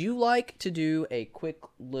 would you like to do a quick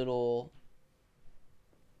little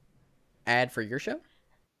ad for your show?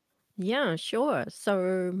 Yeah, sure.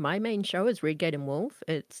 So my main show is Redgate and Wolf.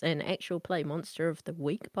 It's an actual play Monster of the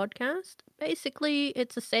Week podcast. Basically,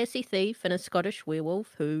 it's a sassy thief and a Scottish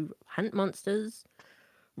werewolf who hunt monsters,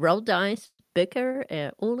 roll dice, bicker,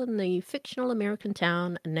 all in the fictional American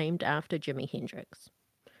town named after Jimi Hendrix.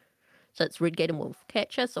 So it's Redgate and Wolf.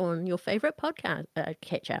 Catch us on your favorite podcast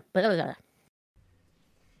catcher. Blah, blah, blah.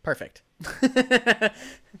 Perfect. All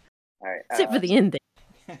right. Except for the ending.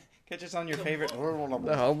 Catch us on your favorite...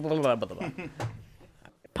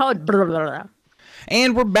 Pod. Blah, blah, blah.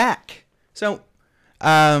 And we're back. So,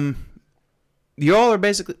 you all are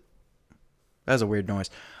basically... That's a weird noise.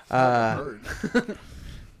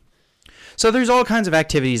 So there's all kinds of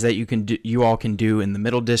activities that you all can do in the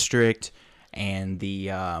Middle District and the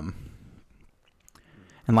and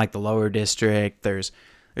like the Lower District. There's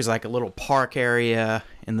like a little park area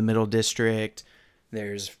in the Middle District.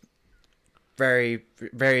 There's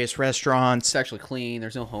various restaurants. It's actually clean.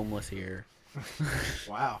 There's no homeless here.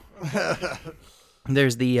 Wow.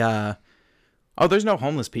 There's the there's no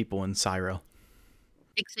homeless people in Cyril.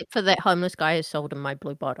 Except for that homeless guy who sold him my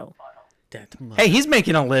blue bottle. Hey, he's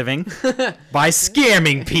making a living by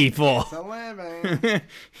scamming people. It's a living.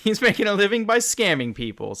 He's making a living by scamming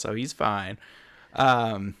people, so he's fine.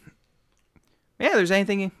 Yeah, there's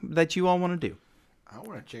anything that you all want to do? I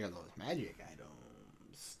want to check out those magic items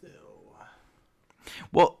still.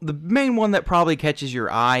 Well, the main one that probably catches your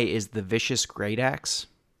eye is the Vicious Great Axe.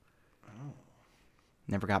 Oh.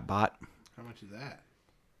 Never got bought. How much is that?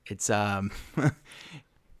 It's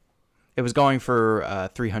it was going for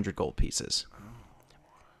 300 gold pieces.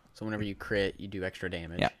 So whenever you crit, you do extra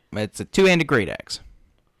damage. Yeah, it's a two-handed great axe.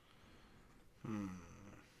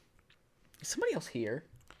 Is somebody else here?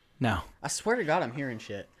 No, I swear to God, I'm hearing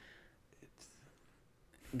shit.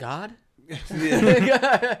 God?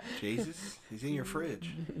 Jesus, he's in your fridge.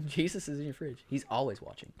 Jesus is in your fridge. He's always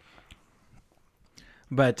watching.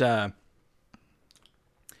 but I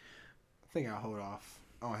think I'll hold off.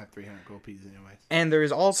 I don't have 300 gold pieces anyways. and there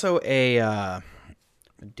is also a A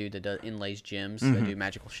dude that does inlays gems that do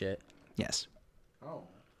magical shit. yes, Oh,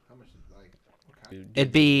 how much is like? What kind? Dude,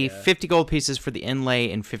 it'd be yeah. 50 gold pieces for the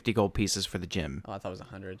inlay and 50 gold pieces for the gym. Oh, I thought it was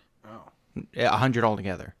 100. Oh, 100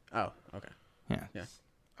 altogether. Oh, okay. Yeah. Yeah.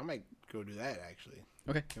 I might go do that actually.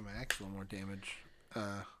 Okay. Get my axe a little more damage.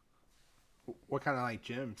 What kind of like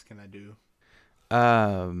gems can I do?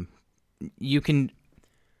 You can.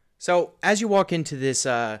 So as you walk into this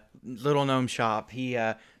little gnome shop, he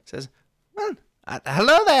says, well,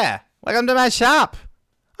 "Hello there. Welcome to my shop.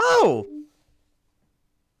 Oh,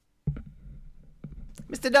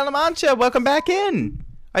 Mr. Delamancha, welcome back in.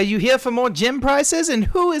 Are you here for more gym prices? And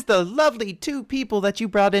who is the lovely two people that you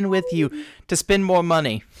brought in with you to spend more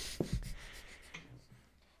money?"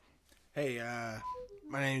 Hey,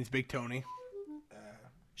 my name's Big Tony.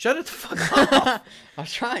 Shut it the fuck up. I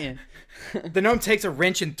was trying. The gnome takes a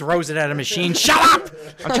wrench and throws it at a machine. Shut up!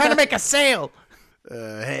 I'm trying to make a sale.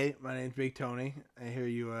 Hey, my name's Big Tony. I hear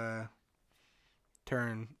you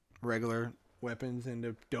turn regular weapons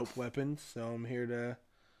into dope weapons, so I'm here to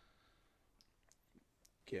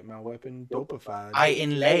get my weapon dopified. I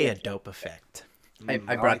inlay a dope effect. I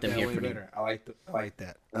like brought them that here way for you. better. I like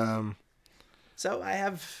that. So I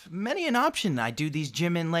have many an option. I do these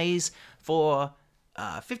gem inlays for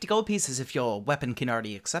 50 gold pieces if your weapon can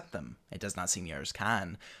already accept them. It does not seem yours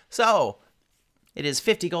can. So it is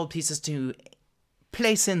 50 gold pieces to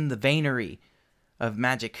place in the venery of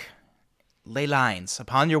magic ley lines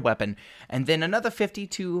upon your weapon, and then another 50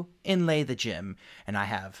 to inlay the gem. And I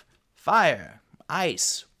have fire,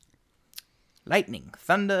 ice, lightning,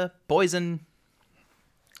 thunder, poison.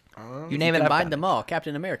 You name it, I've Combine got them all.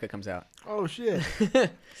 Captain America comes out. Oh shit!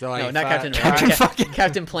 So like, No, not Captain Captain America. fucking-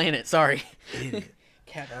 Captain Planet. Sorry. Idiot.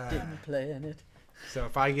 Captain Planet. So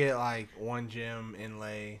if I get like one gem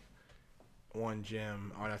inlay, one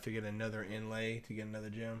gem, I'd have to get another inlay to get another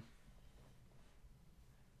gem.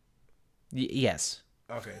 Yes.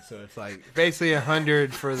 Okay, so it's like basically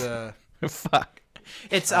 100 for the. Fuck.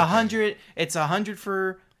 It's 100. It's 100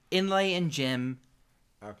 for inlay and gem,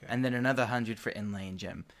 Okay. and then another 100 for inlay and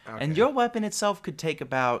gem. Okay. And your weapon itself could take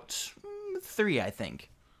about 3, I think.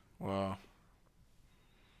 Well.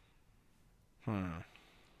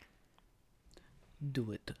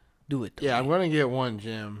 Do it. Do it. Yeah, I'm gonna get one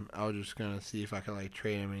gem. I was just gonna see if I could like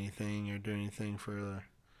trade him anything or do anything further.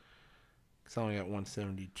 Cause I only got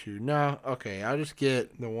 172. No, okay. I'll just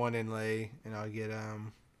get the one inlay, and I'll get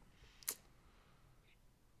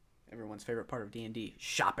Everyone's favorite part of D&D.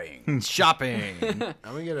 Shopping. Shopping.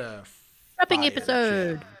 I'm gonna get a Shopping fire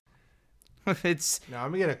episode. gem. It's No, I'm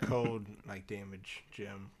gonna get a cold like damage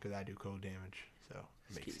gem because I do cold damage. So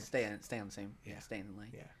it makes sense. Stay on the same. Yeah, Yeah. stay in the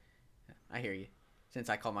lane. Yeah. I hear you. Since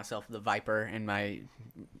I call myself the Viper and my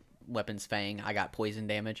weapon's Fang, I got poison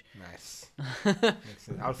damage. Nice. Makes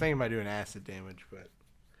sense. I was thinking about doing acid damage, but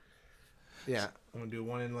yeah, I'm gonna do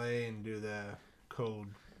one inlay and do the cold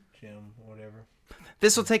gem or whatever.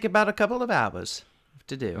 this will take about a couple of hours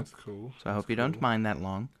to do. That's cool. So I hope you don't mind that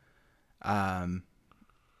long.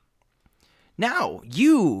 Now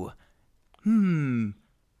you,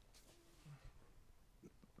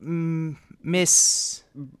 Miss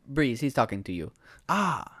Breeze, he's talking to you.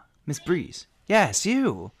 Miss Breeze. Yes,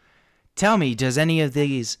 you. Tell me, does any of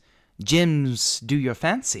these gems do your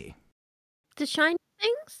fancy? The shiny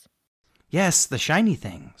things? Yes, the shiny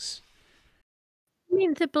things. I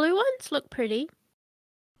mean, the blue ones look pretty.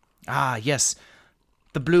 Ah, yes,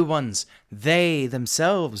 the blue ones. They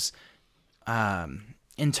themselves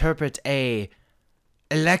interpret a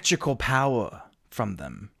electrical power from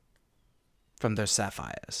them, from their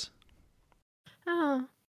sapphires. Oh.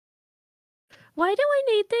 Why do I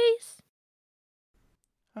need these?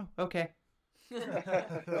 Oh, okay.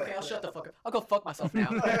 Okay, I'll shut the fuck up. I'll go fuck myself now.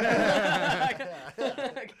 You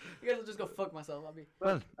guys will just go fuck myself. I'll be.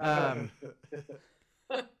 Well,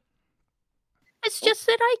 It's just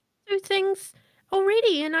that I do things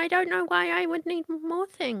already, and I don't know why I would need more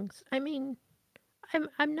things. I mean,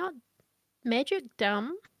 I'm not magic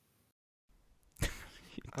dumb.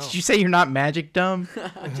 did you say you're not magic dumb?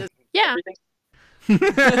 Yeah.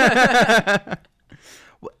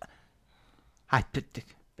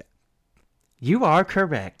 You are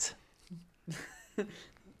correct. Thank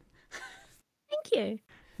you.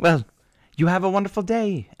 Well, you have a wonderful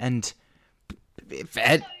day, and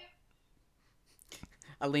Ed,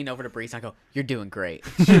 I lean over to Breeze and I go, "You're doing great.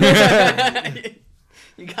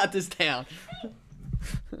 You got this down."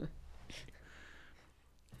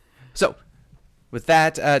 So, with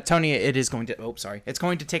that, Tony, it is going to. Oh, sorry. It's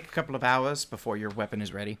going to take a couple of hours before your weapon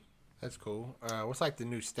is ready. That's cool. What's like the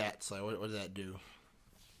new stats? Like, what does that do?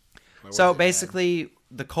 Like, what So does it basically,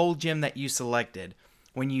 the cold gem that you selected,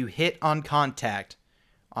 when you hit on contact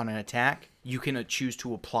on an attack, you can choose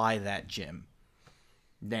to apply that gem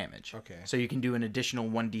damage. Okay. So you can do an additional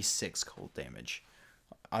 1d6 cold damage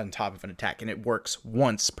on top of an attack, and it works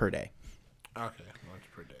once per day. add? Okay, once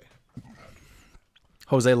per day.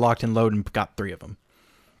 Jose locked and loaded and got 3 of them.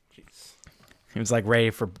 Jeez. He was like ready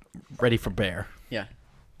for bear. Yeah,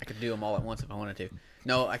 I could do them all at once if I wanted to.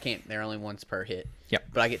 No, I can't. They're only once per hit. Yep.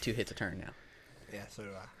 But I get 2 hits a turn now. Yeah, so do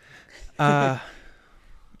I.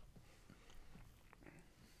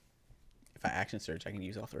 If I action surge, I can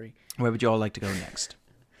use all 3. Where would you all like to go next?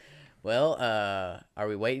 Well, are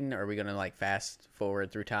we waiting, or are we gonna like fast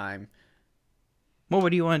forward through time? Well, what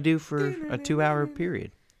do you want to do for a 2-hour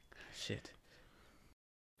period? Shit.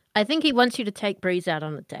 I think he wants you to take Breeze out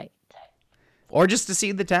on a date. Or just to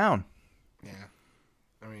see the town? Yeah.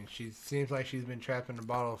 I mean, she seems like she's been trapped in a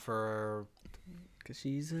bottle for Cause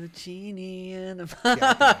she's a genie and a for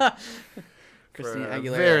Christina a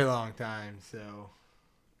Aguilera. very long time. So,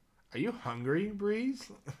 are you hungry, Breeze?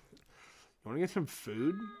 You want to get some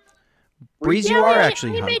food? Breeze, you are I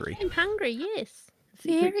actually hungry. I'm hungry, yes.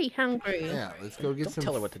 Very hungry. Yeah, let's go get some.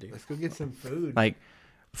 tell her what to do. Let's go get some food. Like,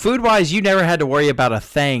 food-wise, you never had to worry about a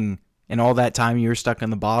thing in all that time you were stuck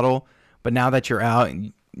in the bottle. But now that you're out,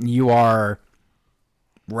 you are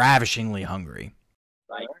ravishingly hungry.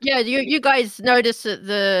 Yeah, you guys notice that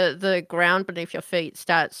the ground beneath your feet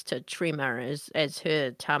starts to tremor as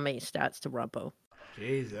her tummy starts to rumble.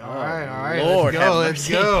 Jeez, all right, Lord, have let's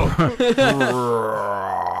mercy. go.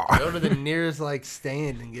 Go to the nearest like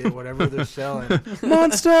stand and get whatever they're selling.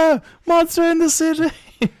 Monster in the city.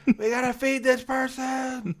 We gotta feed this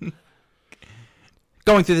person.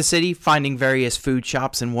 Going through the city, finding various food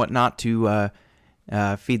shops and whatnot to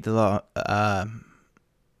feed the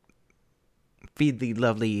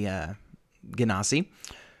lovely Ganassi.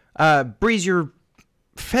 Breeze, you're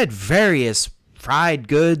fed various fried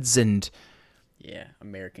goods and Yeah,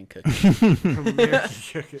 American cookie.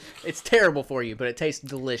 It's terrible for you, but it tastes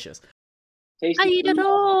delicious. I eat it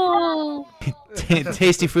all.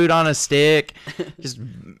 tasty food on a stick. Just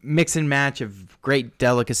mix and match of great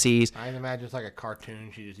delicacies. I can imagine it's like a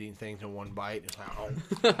cartoon. She's just eating things in one bite. It's like,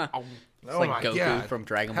 oh, It's like Goku from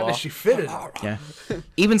Dragon How Ball. does she fit it? Yeah.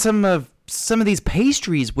 Even some of these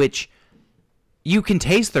pastries, which you can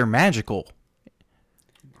taste, they're magical.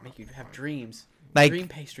 Make you have dreams. Like Dream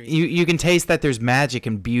pastries. you can taste that there's magic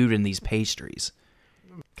imbued in these pastries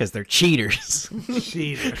because they're cheaters.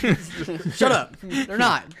 Cheater. Shut up. They're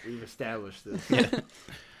not. We've established this.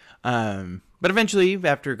 But eventually,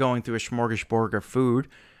 after going through a smorgasbord of food,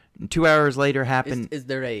 2 hours later happened Is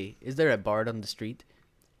there a bard on the street?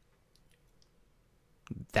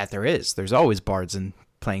 that there is. There's always bards and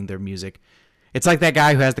playing their music. It's like that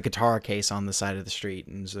guy who has the guitar case on the side of the street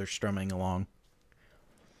and they're strumming along.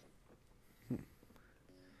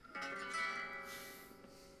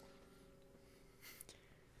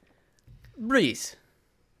 Breeze.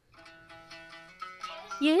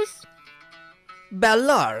 Yes?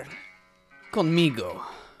 Bailar conmigo.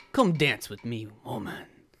 Come dance with me, woman.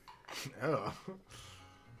 Oh.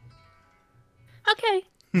 Okay.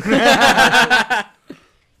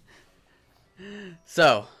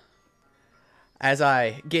 So, as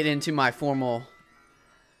I get into my formal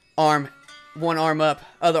one arm up,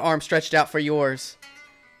 other arm stretched out for yours,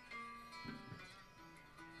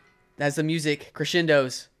 as the music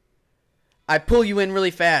crescendos, I pull you in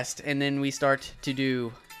really fast, and then we start to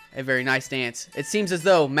do a very nice dance. It seems as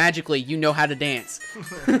though, magically, you know how to dance.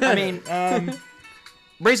 I mean,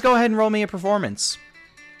 Breeze, go ahead and roll me a performance.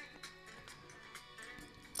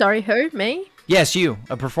 Sorry, who? Me? Yes, you.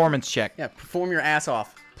 A performance check. Yeah, perform your ass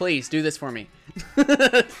off. Please, do this for me.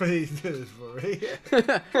 Please do this for me.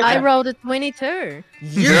 I rolled a 22.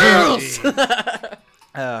 Yes!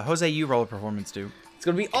 Jose, you roll a performance too. It's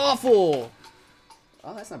gonna be awful!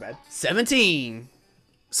 Oh, that's not bad. 17!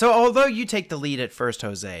 So, although you take the lead at first,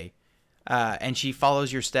 Jose, and she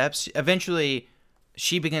follows your steps, eventually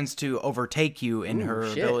she begins to overtake you in Ooh, her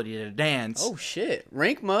shit. ability to dance. Oh shit,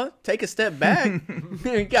 Rankma, take a step back.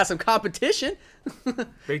 You got some competition.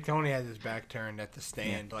 Big Tony has his back turned at the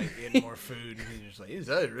stand, like getting more food, and he's just like, "Is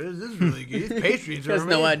this really good? These pastries are Has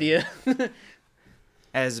no amazing." idea.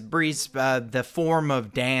 As Breeze, the form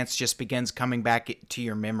of dance just begins coming back to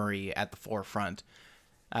your memory at the forefront.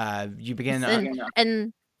 You begin.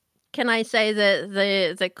 And can I say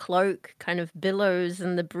that the cloak kind of billows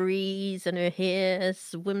in the breeze, and her hair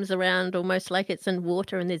swims around almost like it's in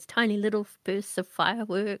water, and there's tiny little bursts of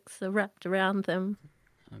fireworks wrapped around them.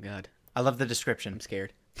 Oh god, I love the description. I'm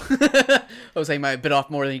scared. I was saying might bit off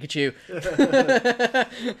more than you could chew.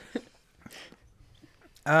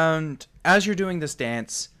 And as you're doing this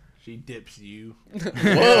dance, She dips you.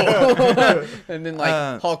 Whoa! And then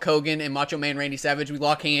like Hulk Hogan and Macho Man Randy Savage, we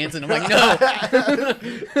lock hands, and I'm like,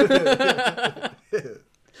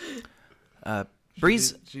 no.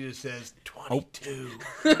 Breeze. She just says 22.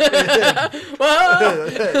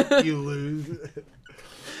 You lose.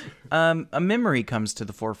 A memory comes to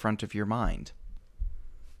the forefront of your mind.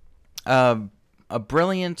 A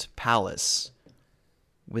brilliant palace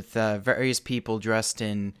with various people dressed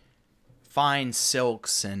in fine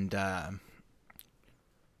silks and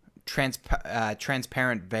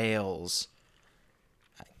transparent veils.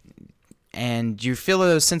 And you feel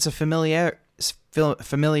a sense of familiarity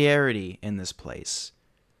in this place.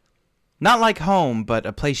 Not like home, but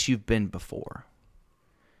a place you've been before.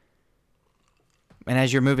 And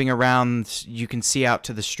as you're moving around, you can see out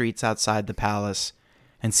to the streets outside the palace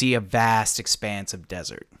and see a vast expanse of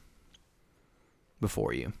desert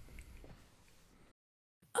before you.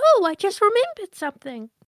 Oh, I just remembered something.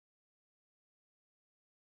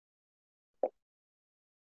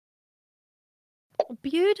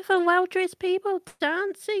 Beautiful, well-dressed people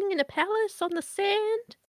dancing in a palace on the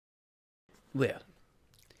sand. Well,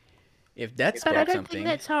 if that's But I about don't something, think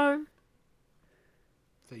that's home.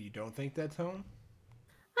 So you don't think that's home?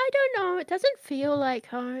 I don't know. It doesn't feel like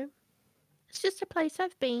home. It's just a place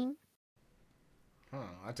I've been. Huh,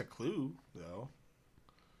 that's a clue, though.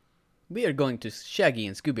 we are going to Shaggy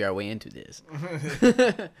and Scooby our way into this.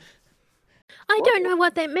 I don't know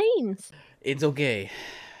what that means. It's okay.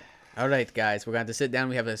 All right, guys, we're going to sit down.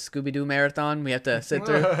 We have a Scooby-Doo marathon. We have to sit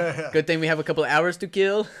through. Good thing we have a couple of hours to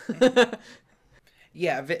kill.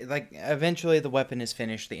 Yeah, eventually the weapon is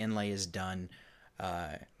finished, the inlay is done.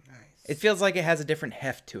 Nice. It feels like it has a different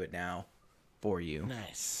heft to it now for you,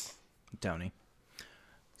 Nice. Tony.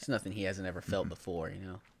 It's nothing he hasn't ever felt before, you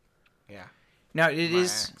know. Yeah. Now,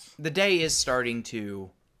 Relax. the day is starting to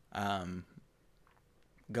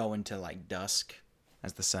go into, like, dusk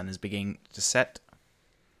as the sun is beginning to set.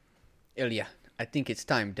 Ilya, I think it's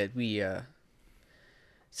time that we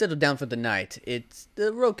settle down for the night.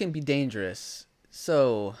 The road can be dangerous,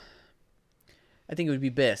 so I think it would be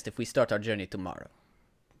best if we start our journey tomorrow.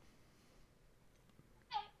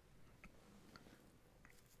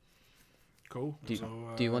 Cool. Do So,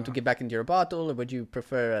 you want to get back into your bottle, or would you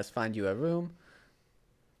prefer us find you a room?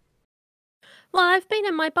 Well, I've been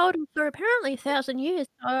in my bottle for apparently 1,000 years,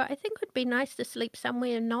 so I think it would be nice to sleep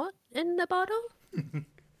somewhere not in the bottle.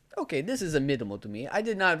 Okay, this is a minimal to me. I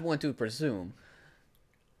did not want to presume.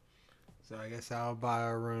 So I guess I'll buy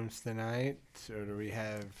our rooms tonight. So do we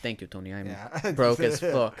have? Thank you, Tony. I'm Yeah. broke as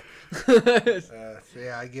fuck. So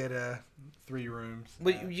yeah, I get 3 rooms.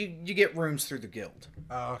 Well, you get rooms through the guild.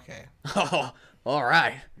 Oh, okay. Oh, all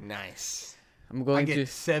right. Nice. I'm I going get to.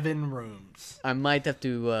 7 rooms. I might have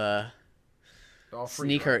to All free,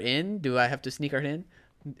 sneak her right? in. Do I have to sneak her in?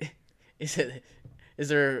 Is it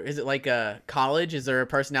like a college? Is there a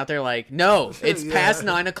person out there like, no, it's Yeah. past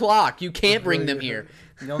 9 o'clock. You can't bring them here.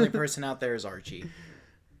 The only person out there is Archie.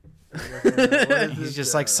 What is He's this,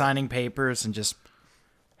 just like signing papers and just.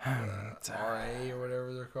 RA or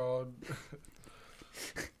whatever they're called.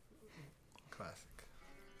 Classic.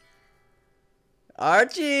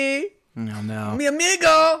 Archie, No. mi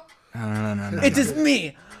amigo, No. it is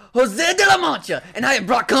me, Jose de la Mancha, and I have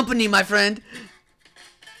brought company, my friend.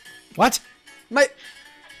 What?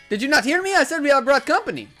 Did you not hear me? I said we have brought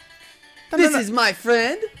company. This is my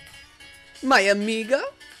friend, my amiga,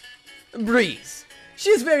 Breeze. She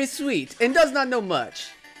is very sweet and does not know much,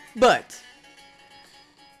 but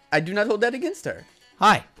I do not hold that against her.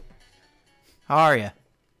 Hi. How are you?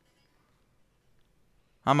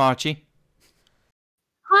 I'm Archie.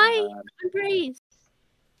 Hi, I'm Breeze.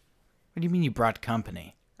 What do you mean you brought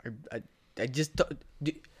company? I just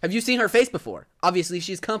have you seen her face before? Obviously,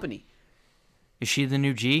 she's company. Is she the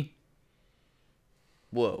new G?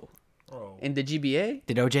 Whoa. Oh. In the GBA?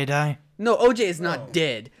 Did OJ die? No, OJ is not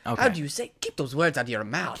dead. Okay. How do you say? Keep those words out of your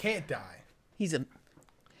mouth. Can't die. He's a.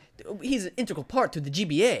 He's an integral part to the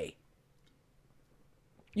GBA.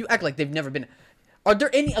 You act like they've never been. Are there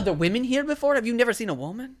any other women here before? Have you never seen a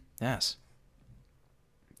woman? Yes.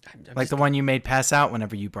 I'm Like just- the one you made pass out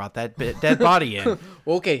whenever you brought that dead body in.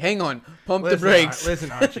 Okay, hang on. Pump Listen, the brakes.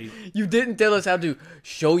 Listen, Archie. You didn't tell us how to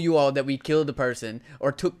show you all that we killed the person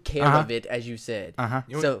or took care Uh-huh. of it, as you said. Uh-huh.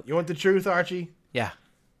 You want the truth, Archie? Yeah.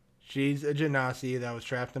 She's a genasi that was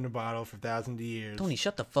trapped in a bottle for thousands of years. Tony,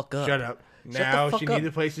 shut the fuck up. Shut up. Shut the Now fuck she up. needs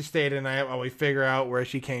a place to stay tonight while we figure out where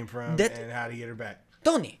she came from That- and how to get her back.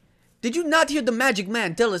 Tony, did you not hear the magic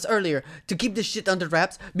man tell us earlier to keep this shit under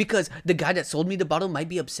wraps because the guy that sold me the bottle might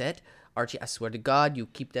be upset? Archie, I swear to God, you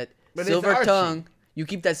keep that But it's silver Archie. tongue. You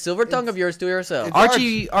keep that silver tongue of yours to yourself.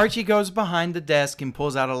 it's- Archie goes behind the desk and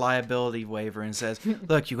pulls out a liability waiver and says,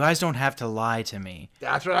 "Look, you guys don't have to lie to me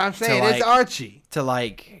That's what I'm saying. like- It's Archie. to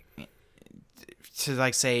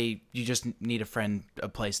say you just need a friend, a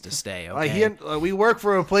place to stay." Okay. We work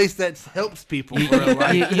for a place that helps people. Bro.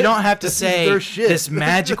 Like, you don't have to this is say their shit. this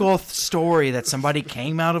magical story that somebody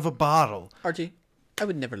came out of a bottle. Archie, I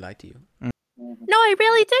would never lie to you. No, I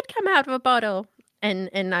really did come out of a bottle.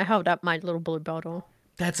 And I hold up my little blue bottle.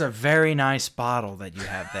 That's a very nice bottle that you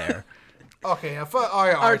have there. Okay, now all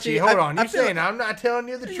right, Archie, Archie, hold on. I You're feel saying like- I'm not telling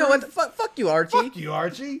you the truth? You know what? Fuck you, Archie. Fuck you,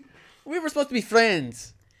 Archie. We were supposed to be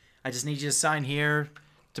friends. I just need you to sign here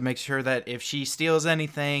to make sure that if she steals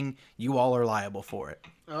anything, you all are liable for it.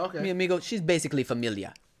 Okay. Mi amigo, she's basically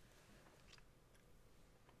familia.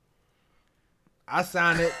 I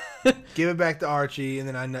sign it, give it back to Archie, and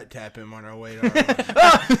then I nut tap him on our way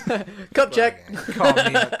to our Cup check.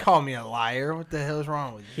 call me a liar. What the hell is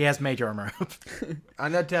wrong with you? He has major armor up. I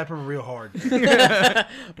nut tap him real hard.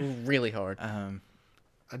 Really hard.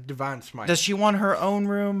 A divine smite. Does she want her own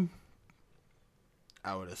room?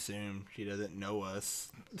 I would assume she doesn't know us.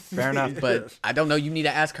 Fair enough. But I don't know. You need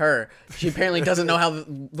to ask her. She apparently doesn't know how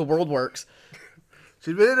the world works.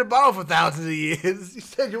 She's been in a bottle for thousands of years. You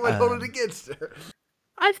said you wouldn't hold it against her.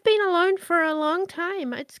 I've been alone for a long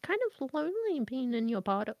time. It's kind of lonely being in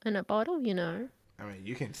a bottle, you know. I mean,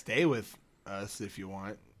 you can stay with us if you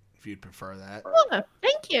want, if you'd prefer that. Oh,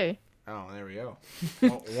 thank you. Oh, there we go.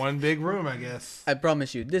 One big room, I guess. I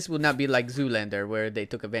promise you, this will not be like Zoolander, where they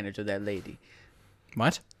took advantage of that lady.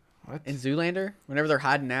 What? What? In Zoolander, whenever they're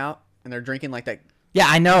hiding out and they're drinking like that. Yeah,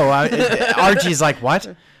 I know. Archie's like,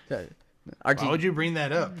 what? Archie, Why would you bring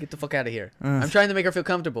that up? get the fuck out of here. I'm trying to make her feel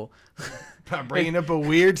comfortable. By bringing up a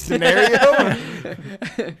weird scenario?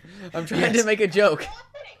 I'm trying to make a joke.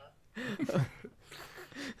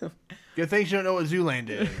 Good thing you don't know what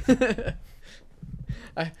Zoolander is.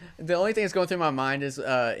 The only thing that's going through my mind is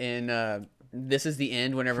in This Is the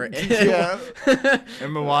End, whenever Yeah.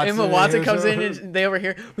 Emma Watson, Emma Watson comes in and they over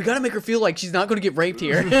here. We gotta make her feel like she's not gonna get raped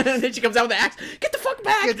here. And then she comes out with the axe. Get the fuck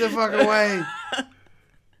back! Get the fuck away.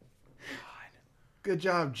 Good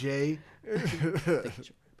job, Jay.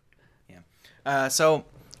 So,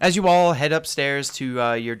 as you all head upstairs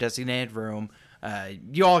to your designated room,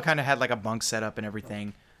 you all kind of had like a bunk set up and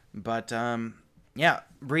everything. But, yeah,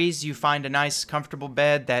 Breeze, you find a nice, comfortable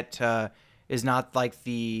bed that is not like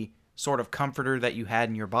the sort of comforter that you had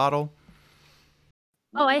in your bottle.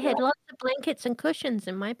 Oh, I had lots of blankets and cushions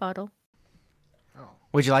in my bottle.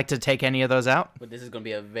 Would you like to take any of those out? But this is gonna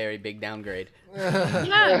be a very big downgrade.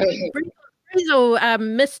 Yeah, Breeze will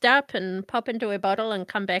mist up and pop into a bottle and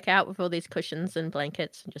come back out with all these cushions and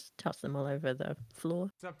blankets and just toss them all over the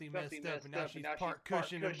floor. Something messed up, and now she's part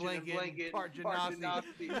cushion and blanket, part genasi.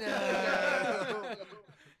 No.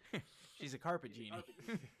 She's a carpet genie.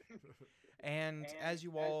 And as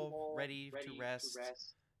you all ready to rest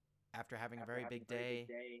after having a very big day,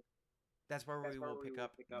 that's where we will pick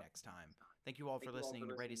up next time. Thank you all for listening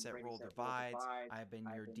to Ready, Set, Roll Divides. I have been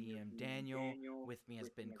your DM, Daniel. With me has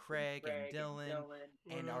been Craig and Dylan,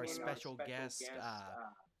 and our special guest,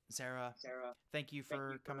 Sarah. Thank you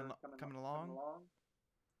for coming along,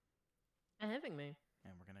 For having me.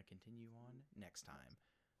 and we're going to continue on next time.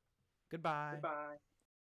 Goodbye.